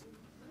say this?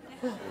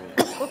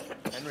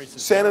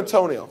 San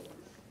Antonio.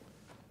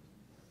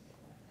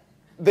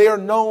 They are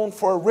known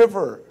for a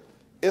river.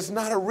 It's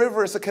not a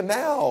river, it's a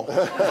canal.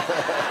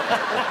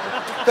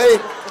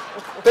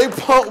 They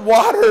pump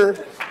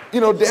water,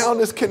 down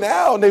this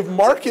canal, and they've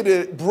marketed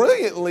it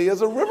brilliantly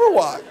as a river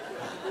walk.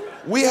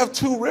 We have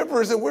 2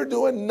 rivers, and we're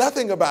doing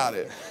nothing about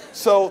it.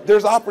 So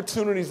there's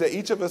opportunities that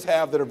each of us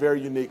have that are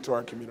very unique to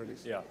our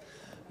communities. Yeah.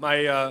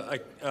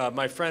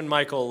 My friend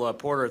Michael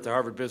Porter at the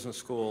Harvard Business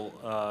School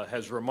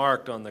has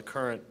remarked on the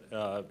current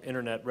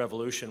internet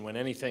revolution. When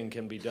anything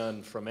can be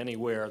done from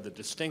anywhere, the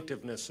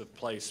distinctiveness of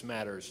place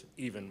matters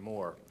even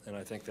more, and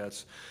I think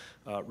that's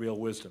real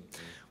wisdom.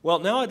 Well,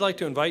 now I'd like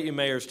to invite you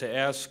mayors to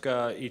ask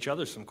each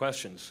other some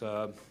questions.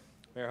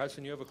 Mayor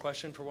Hudson, you have a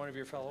question for one of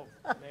your fellow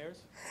mayors?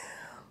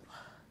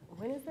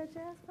 When is that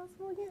jazz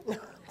festival again? No,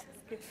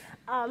 just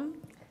kidding.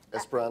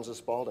 Esperanza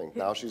Spalding.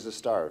 Now she's a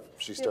star.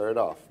 She started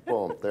off.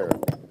 Boom, there.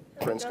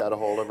 Prince got a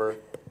hold of her.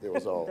 It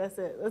was all. That's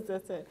it.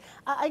 That's it.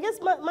 I guess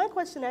my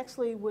question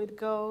actually would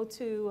go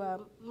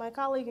to my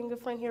colleague and good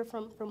friend here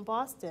from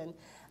Boston.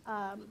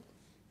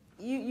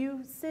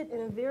 You sit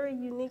in a very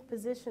unique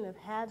position of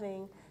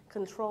having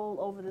control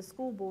over the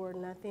school board,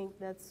 and I think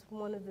that's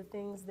one of the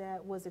things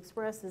that was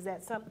expressed is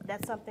that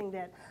that's something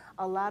that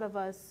a lot of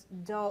us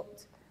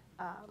don't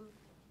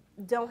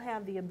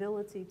have the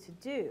ability to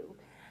do.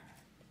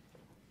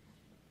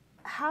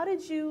 How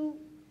did you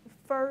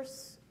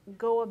first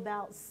go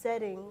about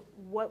setting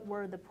what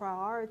were the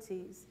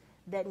priorities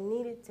that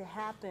needed to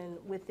happen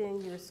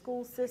within your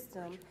school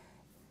system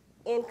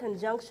in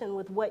conjunction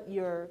with what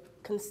your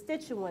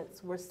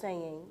constituents were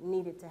saying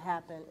needed to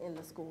happen in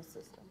the school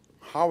system?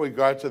 How we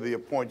got to the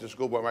appointed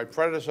school board, my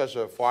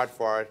predecessor fought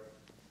for it.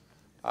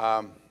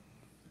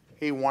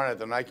 He won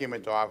it, and I came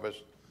into office.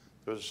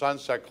 There was a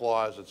sunset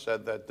clause that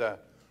said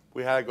that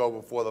we had to go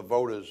before the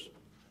voters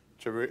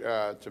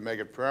to make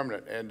it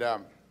permanent. And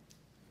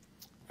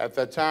at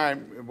that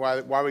time,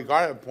 why we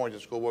got an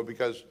appointed school board,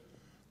 because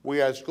we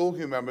had school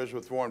committee members who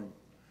were throwing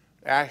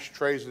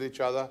ashtrays at each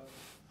other,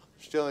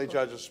 stealing each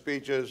other's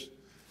speeches.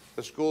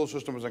 The school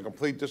system was in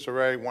complete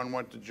disarray. One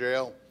went to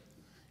jail.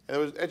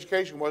 And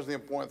education wasn't the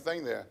important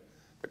thing there.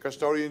 The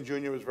custodian's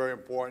union was very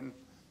important.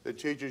 The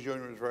teachers'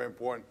 union was very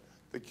important.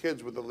 The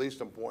kids were the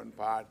least important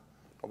part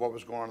of what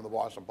was going on in the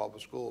Boston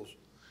Public Schools.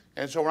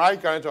 And so when I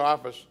got into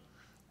office,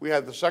 we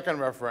had the second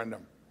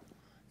referendum.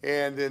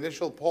 And the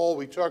initial poll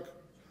we took,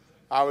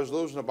 I was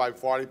losing it by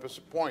 40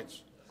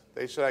 points.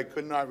 They said I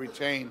could not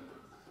retain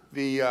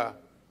the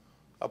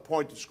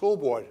appointed school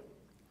board.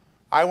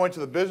 I went to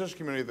the business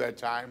community at that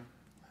time.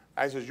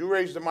 I said, you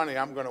raise the money,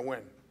 I'm going to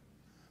win.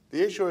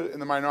 The issue in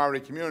the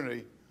minority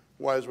community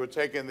was we're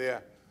taking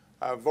their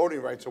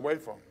voting rights away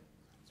from them.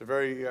 It's a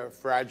very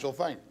fragile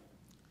thing.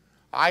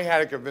 I had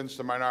to convince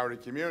the minority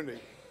community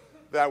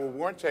that we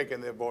weren't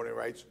taking their voting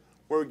rights,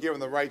 we were giving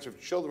the rights of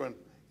children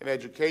in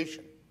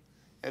education.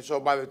 And so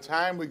by the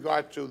time we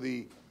got to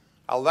the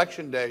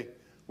election day,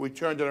 we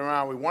turned it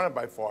around, we won it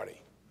by 40.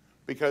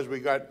 because we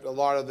got a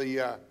lot of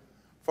the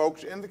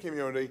folks in the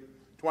community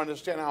to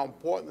understand how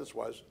important this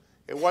was.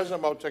 It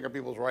wasn't about taking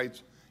people's rights.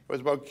 It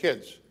was about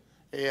kids.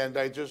 And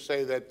I just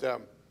say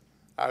that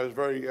I was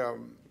very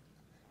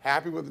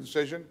happy with the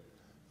decision.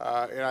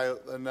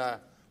 And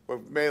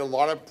we've made a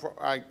lot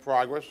of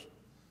progress.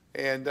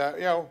 And,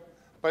 you know,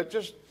 but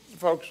just,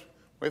 folks,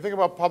 when you think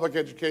about public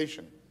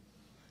education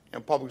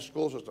and public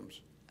school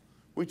systems,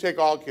 we take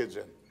all kids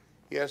in.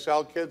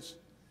 ESL kids,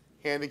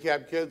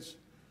 handicapped kids,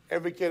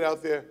 every kid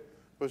out there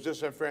who's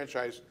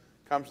disenfranchised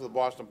comes to the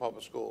Boston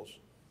Public Schools.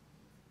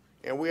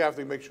 And we have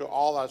to make sure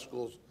all our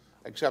schools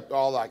accept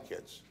all our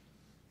kids.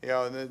 You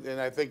know,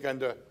 and I think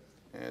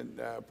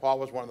Paul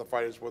was one of the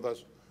fighters with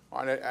us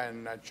on it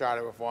and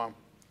charter reform,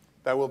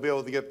 that we'll be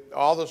able to get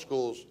all the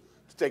schools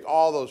to take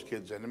all those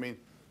kids in. I mean,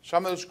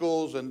 some of the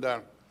schools, and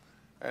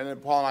then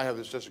Paul and I have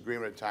this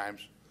disagreement at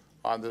times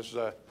on this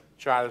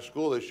charter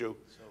school issue.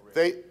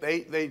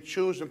 They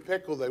choose and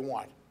pick who they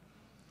want.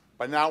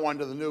 But now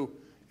under the new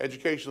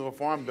educational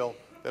reform bill,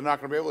 they're not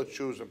going to be able to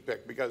choose and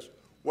pick, because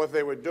what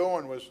they were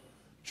doing was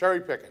cherry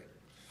picking.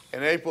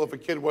 In April, if a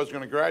kid wasn't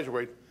going to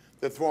graduate,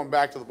 they'd throw him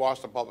back to the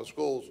Boston Public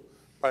Schools.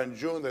 But in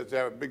June, they'd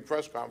have a big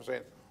press conference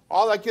saying,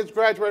 all that kids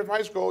graduated from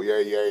high school,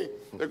 yay, yay,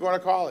 they're going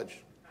to college.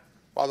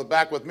 Well, they're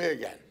back with me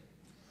again.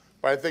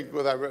 But I think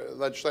with our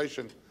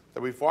legislation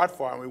that we fought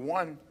for and we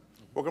won,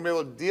 we're going to be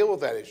able to deal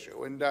with that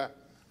issue. And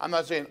I'm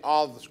not saying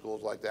all of the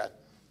schools like that.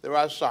 There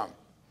are some.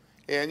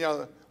 And, you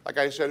know, like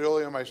I said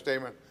earlier in my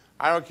statement,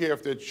 I don't care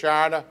if they're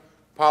charter,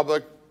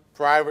 public,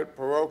 private,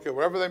 parochial,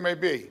 whatever they may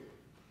be.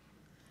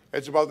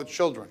 It's about the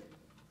children.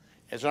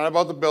 It's not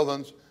about the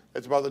buildings.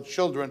 It's about the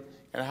children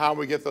and how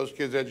we get those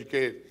kids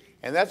educated.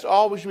 And that's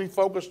all we should be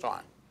focused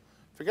on.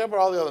 Forget about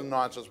all the other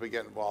nonsense we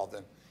get involved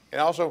in. And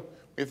also, when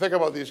you think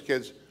about these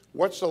kids,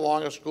 what's the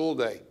longest school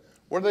day?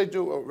 What do they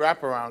do?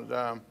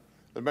 Wraparound,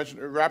 they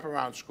mentioned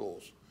wraparound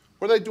schools.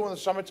 What do they do in the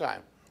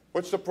summertime?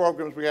 What's the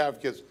programs we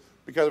have, kids?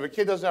 Because if a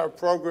kid doesn't have a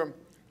program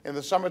in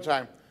the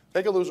summertime,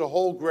 they could lose a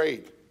whole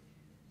grade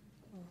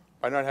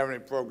by not having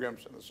any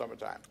programs in the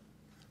summertime.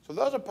 So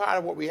those are part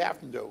of what we have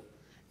to do.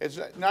 It's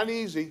not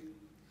easy,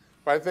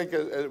 but I think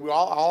we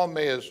all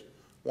mayors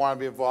want to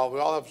be involved.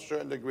 We all have a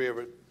certain degree of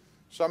it.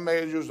 Some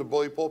mayors use the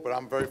bully pulpit.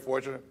 I'm very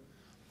fortunate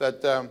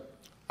that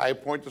I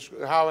appoint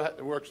how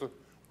it works with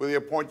the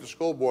appoint the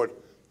school board.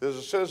 There's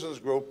a citizens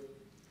group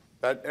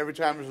that every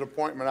time there's an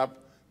appointment up,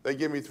 they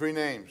give me 3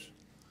 names.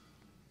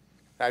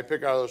 And I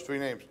pick out of those 3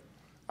 names.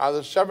 Out of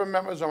the 7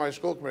 members on my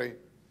school committee,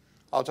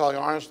 I'll tell you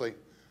honestly,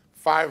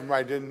 5 of them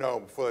I didn't know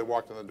before they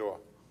walked in the door.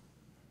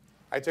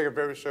 I take it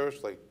very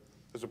seriously,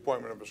 this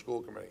appointment of a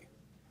school committee.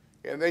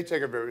 And they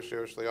take it very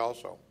seriously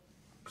also.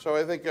 So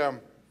I think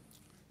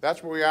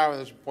that's where we are in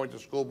this appoint the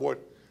school board.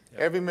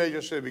 Yep. Every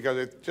major city, because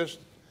it just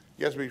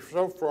gets to be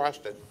so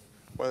frosted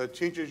when the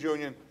teachers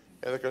union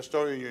and the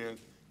custodian union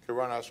can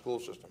run our school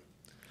system.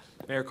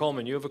 Mayor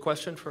Coleman, you have a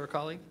question for a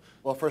colleague?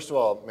 Well, first of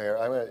all,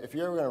 Mayor, if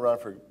you're ever going to run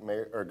for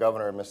mayor or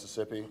governor of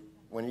Mississippi,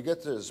 when you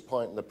get to this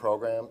point in the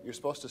program, you're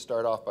supposed to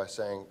start off by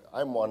saying,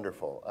 I'm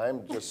wonderful,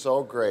 I'm just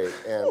so great,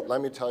 and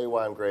let me tell you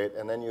why I'm great,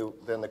 and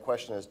then the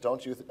question is,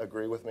 don't you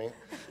agree with me?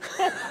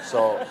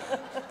 So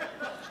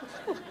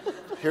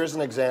here's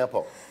an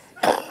example.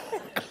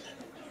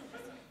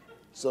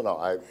 So no,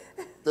 I'm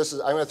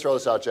going to throw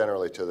this out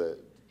generally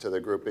to the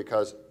group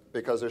because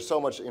there's so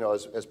much, you know,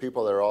 as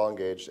people that are all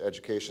engaged,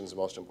 education is the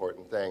most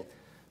important thing.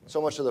 So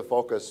much of the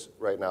focus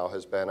right now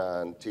has been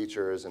on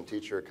teachers and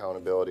teacher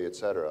accountability, et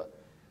cetera.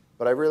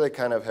 But I really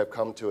kind of have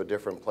come to a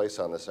different place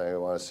on this, and I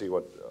want to see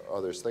what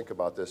others think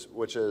about this,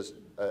 which is,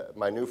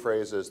 my new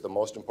phrase is, the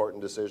most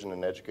important decision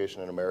in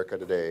education in America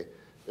today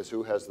is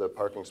who has the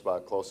parking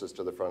spot closest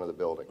to the front of the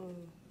building.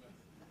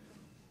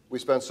 We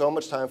spend so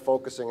much time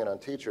focusing in on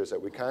teachers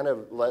that we kind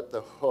of let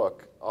the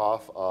hook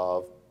off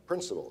of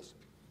principals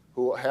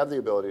who have the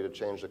ability to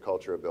change the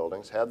culture of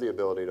buildings, have the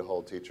ability to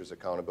hold teachers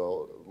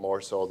accountable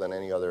more so than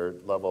any other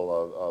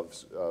level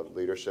of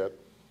leadership.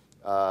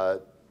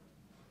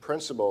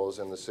 Principals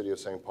in the city of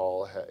St.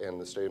 Paul, in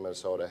the state of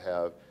Minnesota,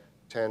 have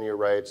tenure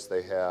rights,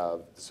 they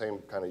have the same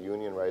kind of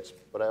union rights,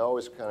 but I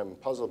always kind of am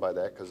puzzled by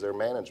that because they're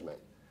management.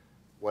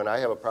 When I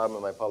have a problem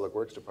in my public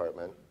works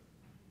department,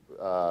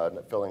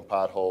 filling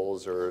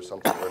potholes or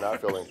something, or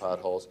not filling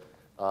potholes,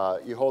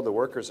 you hold the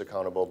workers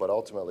accountable, but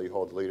ultimately you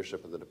hold the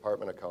leadership of the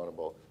department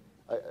accountable.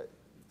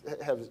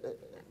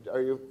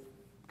 Are you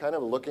kind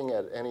of looking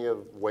at any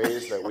of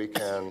ways that we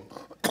can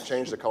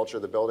change the culture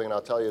of the building? And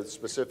I'll tell you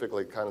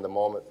specifically kind of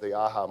the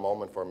aha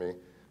moment for me.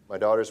 My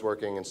daughter's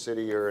working in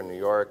City Year in New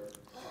York.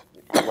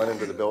 I went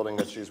into the building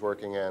that she's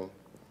working in.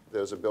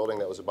 There was a building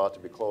that was about to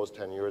be closed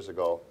 10 years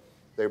ago.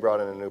 They brought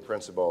in a new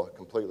principal,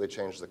 completely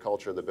changed the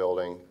culture of the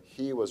building.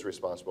 He was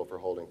responsible for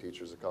holding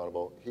teachers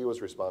accountable. He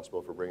was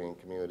responsible for bringing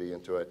community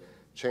into it.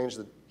 Changed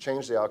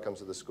the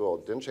outcomes of the school.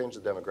 Didn't change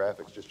the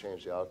demographics, just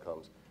changed the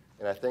outcomes.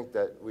 And I think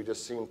that we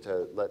just seem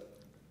to let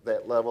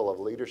that level of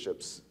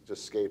leadership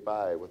just skate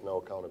by with no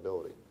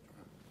accountability.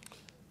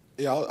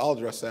 Yeah, I'll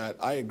address that.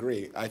 I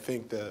agree. I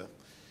think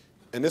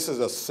and this is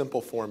a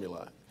simple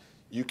formula.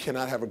 You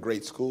cannot have a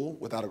great school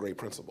without a great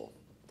principal.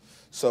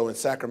 So in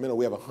Sacramento,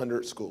 we have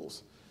 100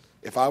 schools.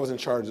 If I was in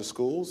charge of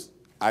schools,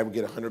 I would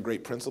get 100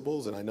 great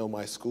principals, and I know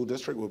my school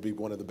district would be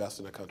one of the best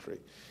in the country.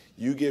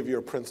 You give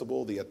your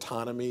principal the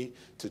autonomy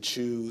to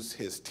choose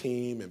his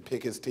team and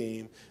pick his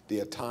team, the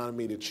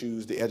autonomy to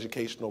choose the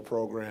educational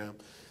program,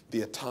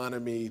 the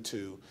autonomy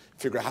to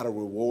figure out how to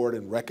reward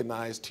and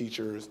recognize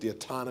teachers, the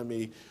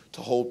autonomy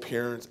to hold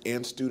parents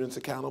and students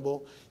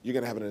accountable, you're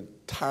going to have an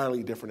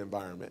entirely different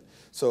environment.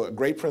 So a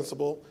great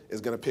principal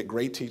is going to pick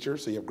great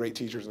teachers, so you have great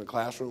teachers in the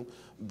classroom.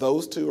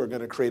 Those two are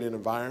going to create an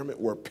environment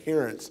where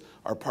parents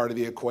are part of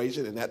the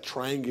equation, and that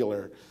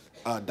triangular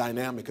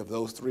dynamic of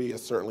those three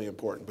is certainly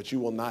important. But you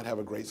will not have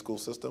a great school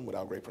system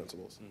without great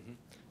principals. Mm-hmm.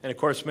 And of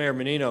course, Mayor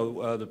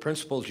Menino, the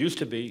principals used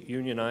to be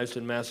unionized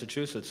in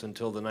Massachusetts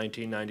until the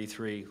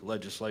 1993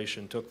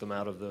 legislation took them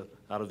out of the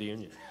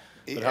union.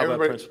 But how about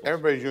principals?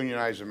 Everybody's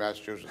unionized in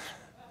Massachusetts,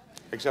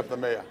 except the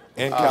mayor.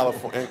 And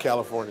California. In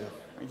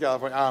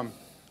California.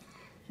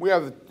 We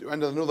have,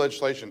 under the new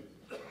legislation,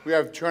 we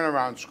have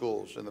turnaround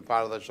schools in the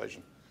part of the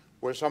legislation,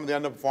 where some of the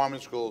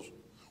underperforming schools,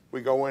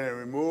 we go in and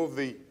remove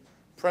the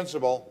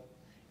principal,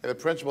 and the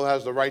principal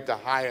has the right to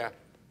hire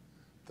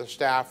the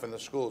staff in the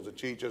schools, the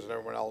teachers and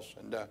everyone else.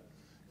 And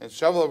in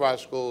several of our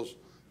schools,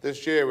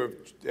 this year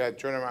we've had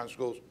turnaround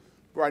schools,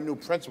 brought new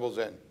principals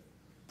in.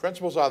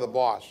 Principals are the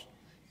boss,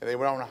 and they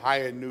went out and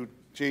hired new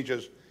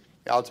teachers.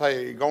 And I'll tell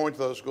you, you go into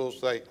those schools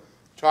today,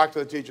 talk to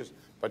the teachers,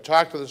 but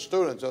talk to the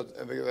students that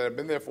have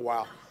been there for a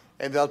while,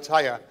 and they'll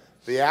tell you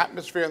the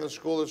atmosphere in the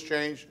school has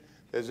changed.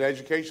 There's an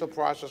educational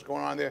process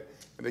going on there,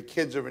 and the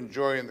kids are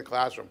enjoying the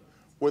classroom.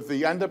 With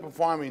the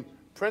underperforming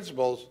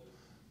principals,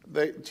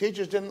 the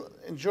teachers didn't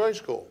enjoy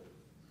school.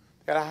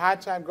 They had a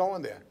hard time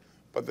going there.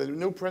 But the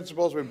new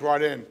principals we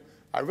brought in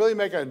are really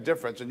making a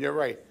difference, and you're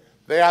right.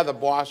 They are the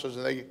bosses,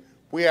 and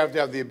we have to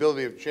have the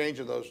ability of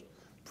changing those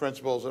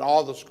principals in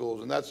all the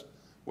schools, and that's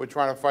we're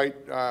trying to fight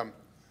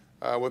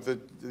with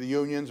the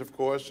unions, of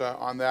course,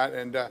 on that.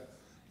 And,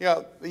 you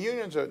know, the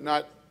unions are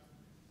not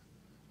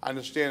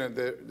understanding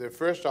their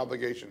first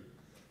obligation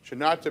should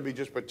not to be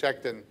just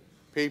protecting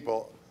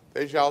people.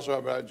 They should also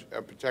have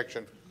a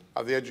protection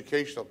of the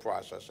educational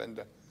process.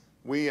 And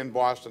we in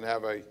Boston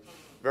have a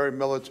very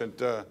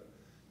militant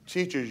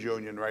teachers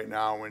union right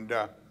now, and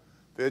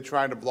they're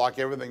trying to block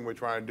everything we're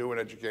trying to do in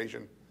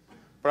education.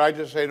 But I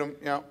just say to them,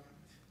 you know,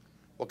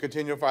 we'll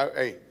continue to fight.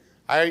 Hey,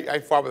 I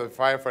fought with the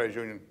firefighters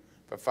union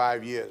for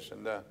 5 years,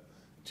 and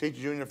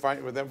teachers union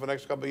fighting with them for the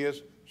next couple of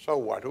years. So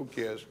what? Who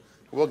cares?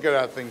 We'll get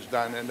our things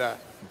done. And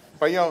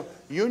but you know,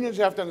 unions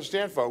have to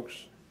understand, folks.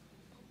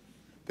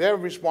 They have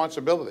a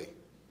responsibility.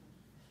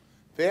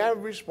 They have a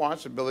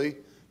responsibility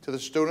to the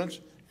students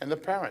and the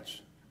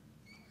parents.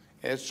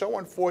 And it's so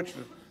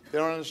unfortunate they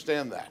don't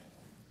understand that.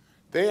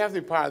 They have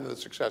to be part of the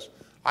success.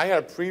 I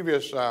had a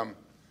previous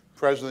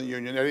president of the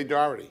union, Eddie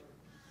Doherty.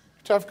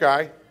 Tough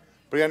guy,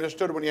 but he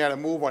understood when he had to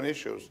move on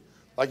issues.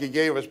 Like he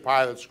gave us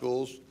pilot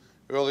schools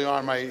early on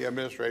in my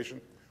administration,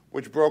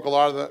 which broke a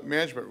lot of the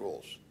management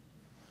rules.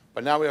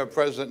 But now we have a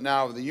president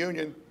now of the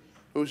union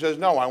who says,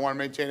 no, I want to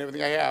maintain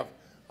everything I have.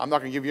 I'm not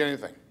going to give you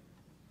anything.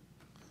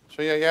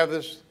 So yeah, you have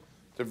this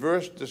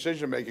diverse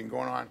decision-making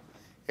going on.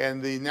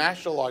 And the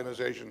national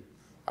organization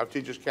of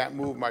teachers can't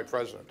move my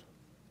president.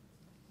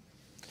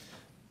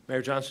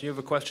 Mayor Johnson, you have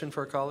a question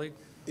for a colleague?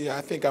 Yeah,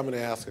 I think I'm going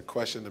to ask a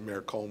question to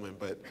Mayor Coleman,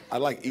 but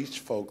I'd like each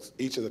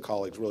of the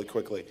colleagues really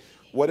quickly.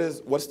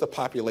 What's the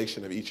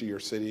population of each of your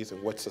cities,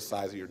 and what's the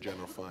size of your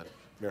general fund?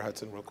 Mayor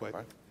Hudson, real quick.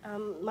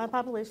 My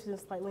population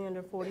is slightly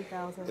under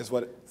 40,000. Is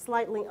what?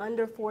 Slightly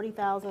under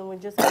 40,000. We're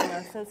just getting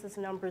our census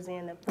numbers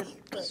in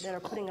that are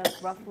putting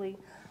us roughly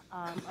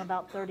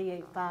about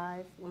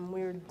 38.5, and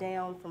we're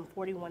down from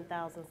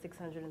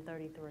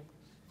 41,633.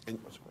 And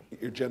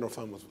your general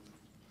fund was?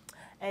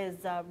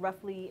 Is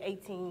roughly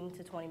 18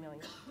 to 20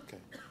 million. Okay.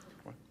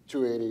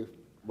 280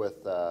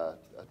 with a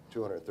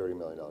 $230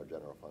 million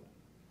general fund.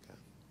 Okay.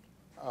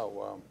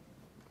 Oh,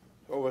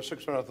 over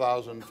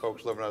 600,000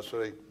 folks live in our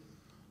city.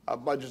 Our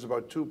budget's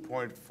about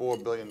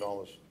 $2.4 billion.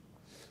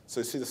 So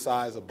you see the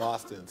size of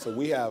Boston. So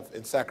we have,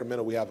 in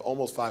Sacramento, we have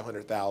almost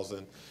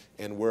 500,000,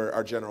 and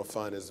our general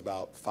fund is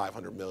about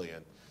 500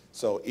 million.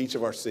 So each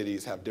of our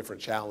cities have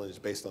different challenges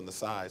based on the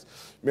size.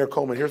 Mayor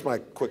Coleman, here's my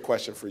quick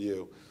question for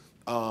you.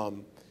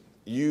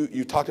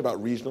 You talked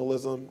about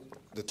regionalism,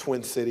 the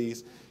Twin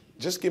Cities.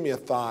 Just give me a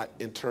thought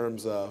in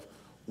terms of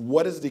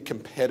what is the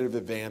competitive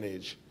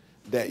advantage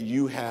that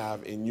you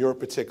have in your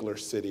particular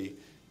city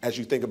as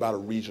you think about a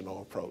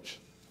regional approach?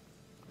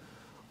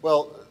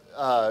 Well,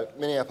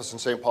 Minneapolis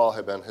and St. Paul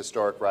have been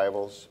historic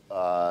rivals.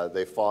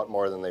 They fought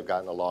more than they've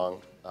gotten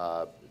along.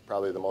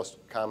 Probably the most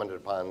commented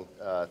upon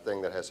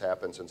thing that has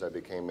happened since I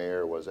became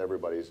mayor was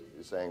everybody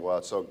saying, well,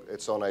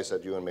 it's so nice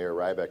that you and Mayor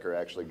Rybeck are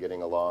actually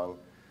getting along.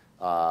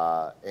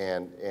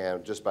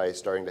 And just by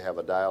starting to have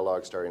a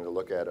dialogue, starting to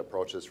look at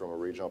approaches from a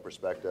regional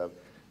perspective,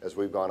 as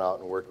we've gone out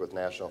and worked with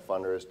national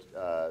funders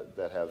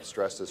that have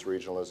stressed this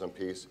regionalism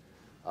piece,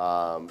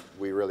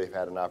 we really have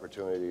had an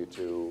opportunity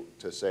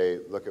to say,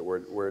 look,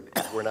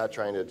 we're not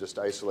trying to just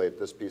isolate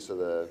this piece of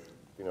the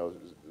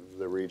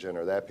the region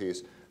or that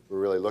piece, we're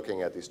really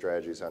looking at these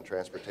strategies on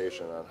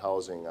transportation, on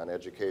housing, on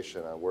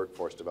education, on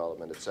workforce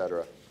development, et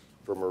cetera,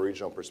 from a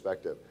regional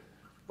perspective.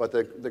 But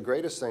the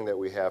greatest thing that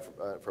we have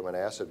from an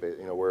asset base,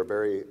 we're a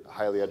very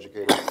highly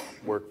educated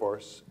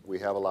workforce. We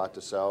have a lot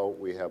to sell.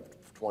 We have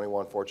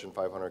 21 Fortune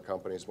 500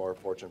 companies, more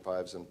Fortune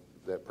 5s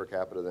per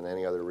capita than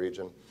any other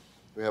region.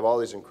 We have all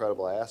these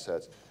incredible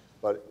assets.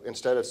 But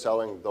instead of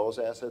selling those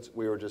assets,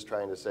 we were just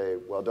trying to say,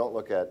 well, don't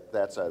look at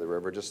that side of the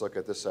river, just look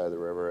at this side of the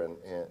river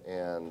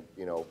and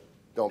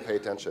don't pay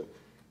attention.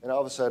 And all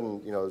of a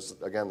sudden,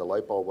 again, the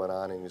light bulb went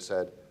on and you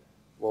said,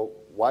 well,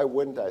 why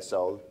wouldn't I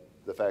sell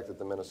the fact that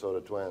the Minnesota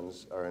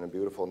Twins are in a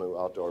beautiful new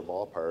outdoor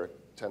ballpark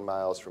 10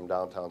 miles from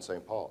downtown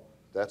St. Paul?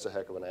 That's a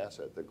heck of an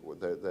asset.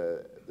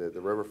 The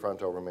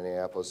riverfront over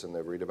Minneapolis and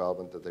the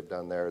redevelopment that they've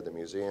done there, the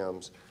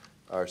museums,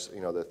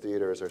 the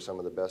theaters are some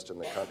of the best in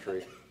the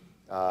country.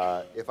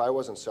 If I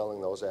wasn't selling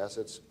those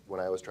assets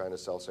when I was trying to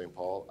sell St.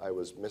 Paul, I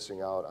was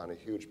missing out on a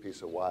huge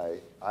piece of why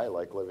I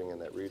like living in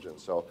that region.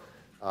 So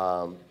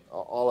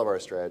all of our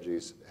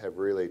strategies have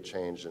really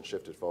changed and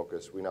shifted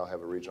focus. We now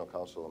have a regional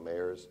council of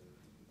mayors,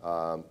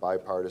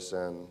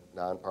 bipartisan,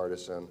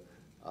 nonpartisan.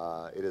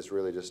 It is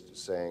really just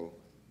saying,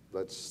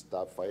 let's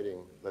stop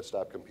fighting, let's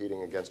stop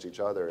competing against each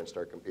other and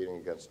start competing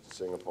against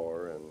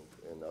Singapore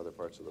and other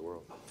parts of the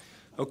world.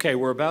 Okay,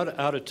 we're about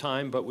out of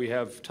time, but we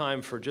have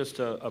time for just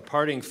a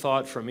parting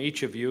thought from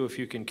each of you, if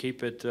you can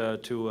keep it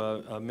to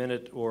a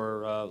minute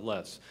or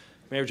less.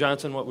 Mayor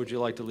Johnson, what would you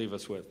like to leave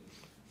us with?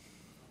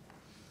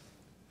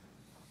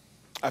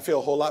 I feel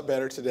a whole lot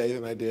better today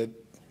than I did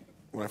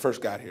when I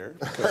first got here.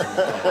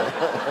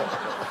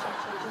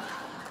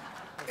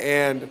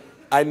 And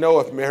I know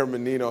if Mayor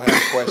Menino had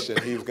a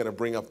question, he was going to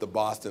bring up the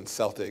Boston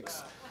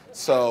Celtics.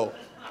 So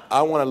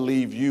I want to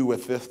leave you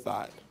with this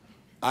thought.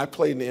 I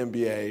played in the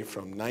NBA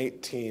from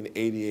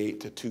 1988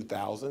 to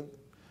 2000.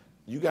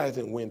 You guys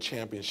didn't win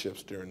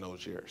championships during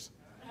those years.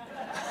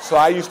 So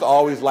I used to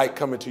always like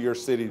coming to your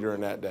city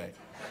during that day.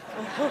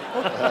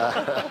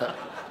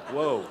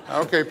 Whoa.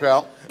 Okay,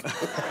 pal.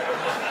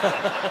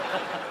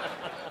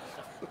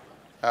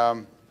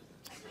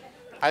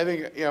 I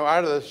think,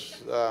 out of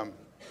this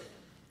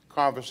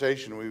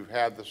conversation we've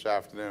had this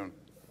afternoon,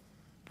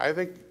 I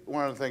think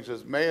one of the things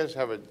is mayors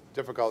have a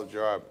difficult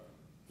job.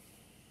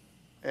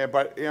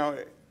 But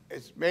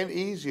it's made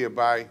easier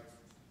by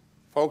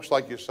folks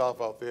like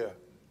yourself out there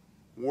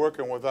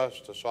working with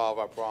us to solve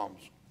our problems.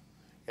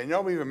 And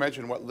nobody even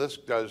mentioned what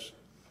LISC does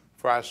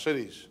for our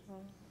cities,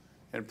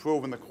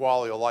 improving the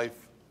quality of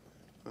life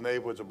in the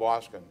neighborhoods of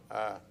Boston.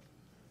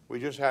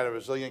 We just had a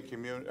resilient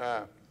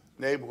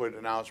neighborhood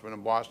announcement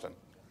in Boston.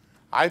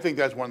 I think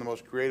that's one of the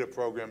most creative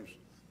programs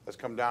that's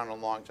come down in a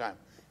long time.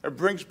 It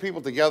brings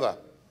people together,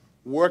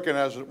 working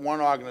as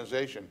one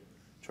organization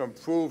to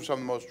improve some of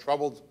the most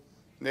troubled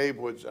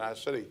neighborhoods in our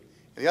city.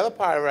 And the other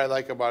part of what I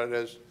like about it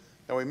is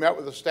that we met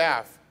with the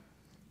staff.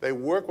 They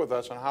work with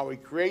us on how we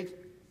create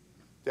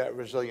that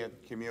resilient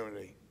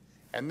community.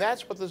 And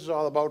that's what this is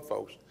all about,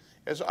 folks.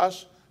 It's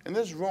us. In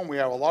this room, we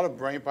have a lot of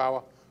brain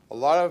power, a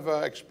lot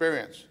of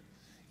experience.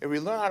 If we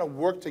learn how to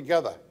work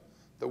together,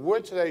 the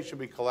word today should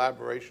be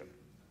collaboration,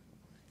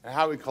 and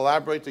how we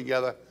collaborate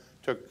together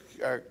to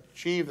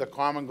achieve the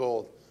common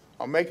goal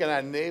of making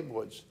our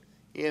neighborhoods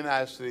in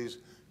our cities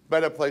a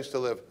better place to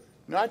live.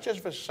 Not just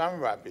for some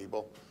of our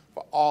people,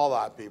 for all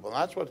our people. And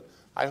that's what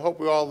I hope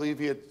we all leave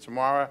here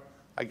tomorrow,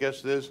 I guess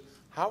it is,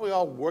 how we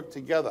all work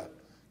together.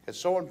 It's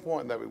so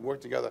important that we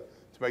work together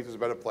to make this a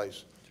better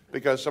place,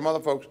 because some other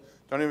folks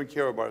don't even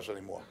care about us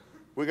anymore.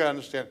 We got to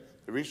understand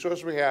the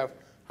resources we have,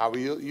 how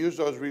we use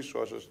those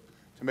resources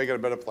to make it a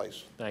better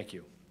place. Thank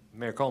you.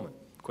 Mayor Coleman,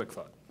 quick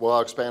thought. Well,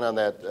 I'll expand on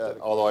that,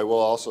 although I will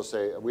also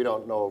say we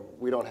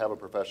don't have a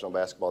professional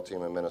basketball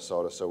team in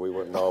Minnesota, so we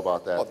wouldn't know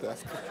about that.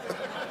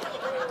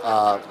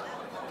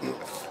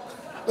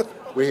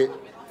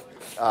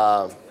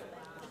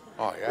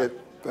 Oh, yeah?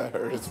 That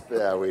hurts.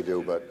 Yeah, we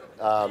do, but,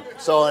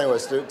 so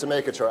anyways, to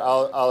make it short,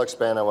 I'll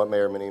expand on what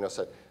Mayor Menino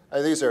said.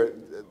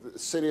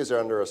 Cities are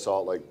under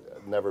assault like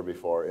never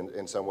before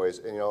in some ways.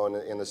 In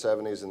the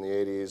 70s and the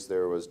 80s,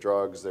 there was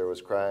drugs, there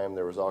was crime,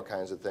 there was all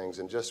kinds of things.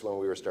 And just when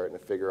we were starting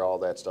to figure all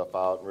that stuff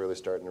out and really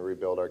starting to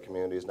rebuild our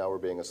communities, now we're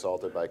being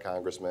assaulted by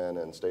congressmen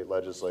and state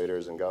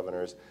legislators and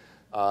governors.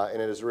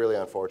 And it is really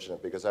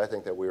unfortunate, because I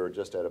think that we were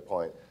just at a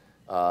point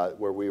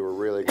where we were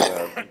really going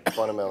to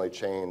fundamentally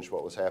change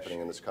what was happening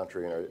in this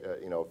country,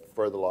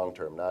 for the long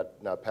term,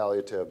 not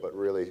palliative, but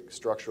really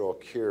structural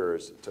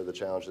cures to the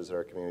challenges that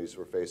our communities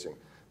were facing.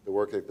 The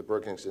work that the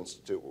Brookings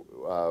Institute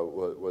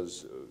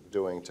was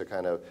doing to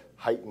kind of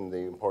heighten the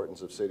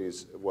importance of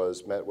cities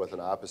was met with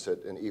an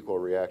opposite and equal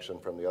reaction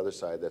from the other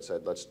side that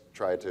said, let's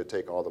try to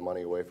take all the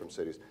money away from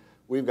cities.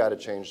 We've got to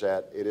change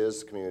that. It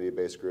is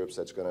community-based groups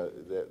that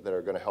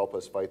are going to help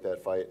us fight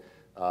that fight.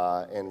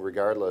 And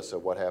regardless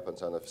of what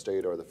happens on the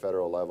state or the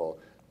federal level,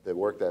 the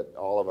work that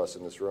all of us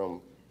in this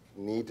room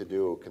need to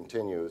do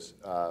continues.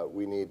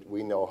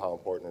 We know how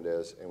important it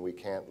is, and we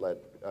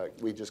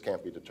just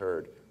can't be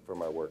deterred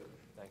from our work.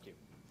 Thank you.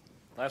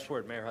 Last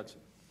word, Mayor Hudson.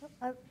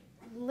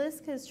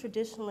 LISC has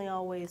traditionally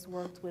always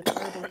worked with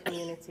urban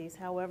communities.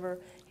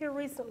 However, here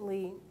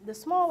recently, the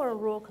smaller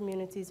and rural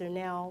communities are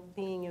now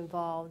being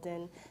involved,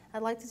 and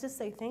I'd like to just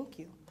say thank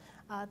you.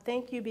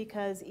 Thank you,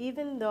 because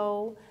even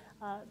though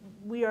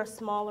we are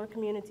smaller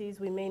communities,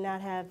 we may not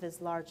have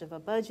as large of a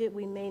budget,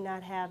 we may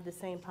not have the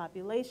same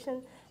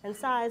population and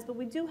size, but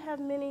we do have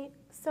many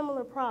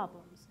similar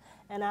problems.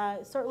 And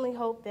I certainly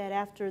hope that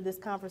after this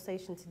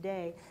conversation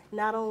today,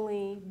 not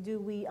only do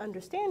we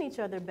understand each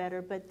other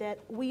better, but that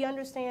we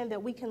understand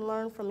that we can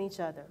learn from each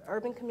other.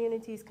 Urban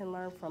communities can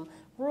learn from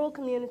rural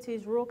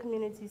communities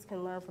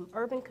can learn from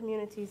urban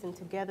communities, and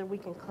together we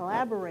can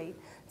collaborate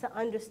to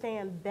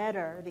understand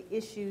better the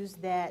issues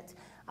that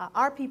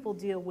our people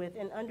deal with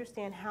and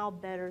understand how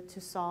better to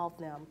solve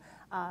them.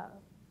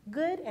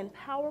 Good and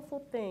powerful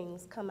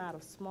things come out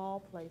of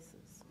small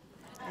places.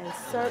 And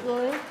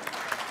certainly,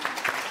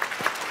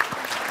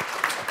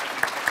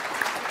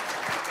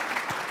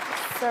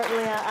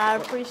 I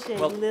appreciate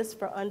LISC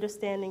for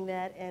understanding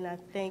that, and I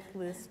thank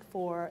LISC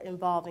for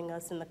involving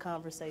us in the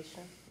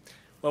conversation.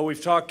 Well,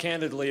 we've talked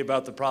candidly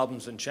about the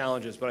problems and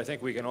challenges, but I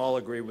think we can all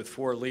agree with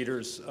 4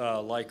 leaders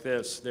like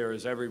this, there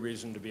is every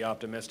reason to be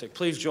optimistic.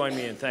 Please join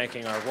me in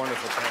thanking our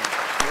wonderful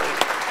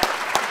panel.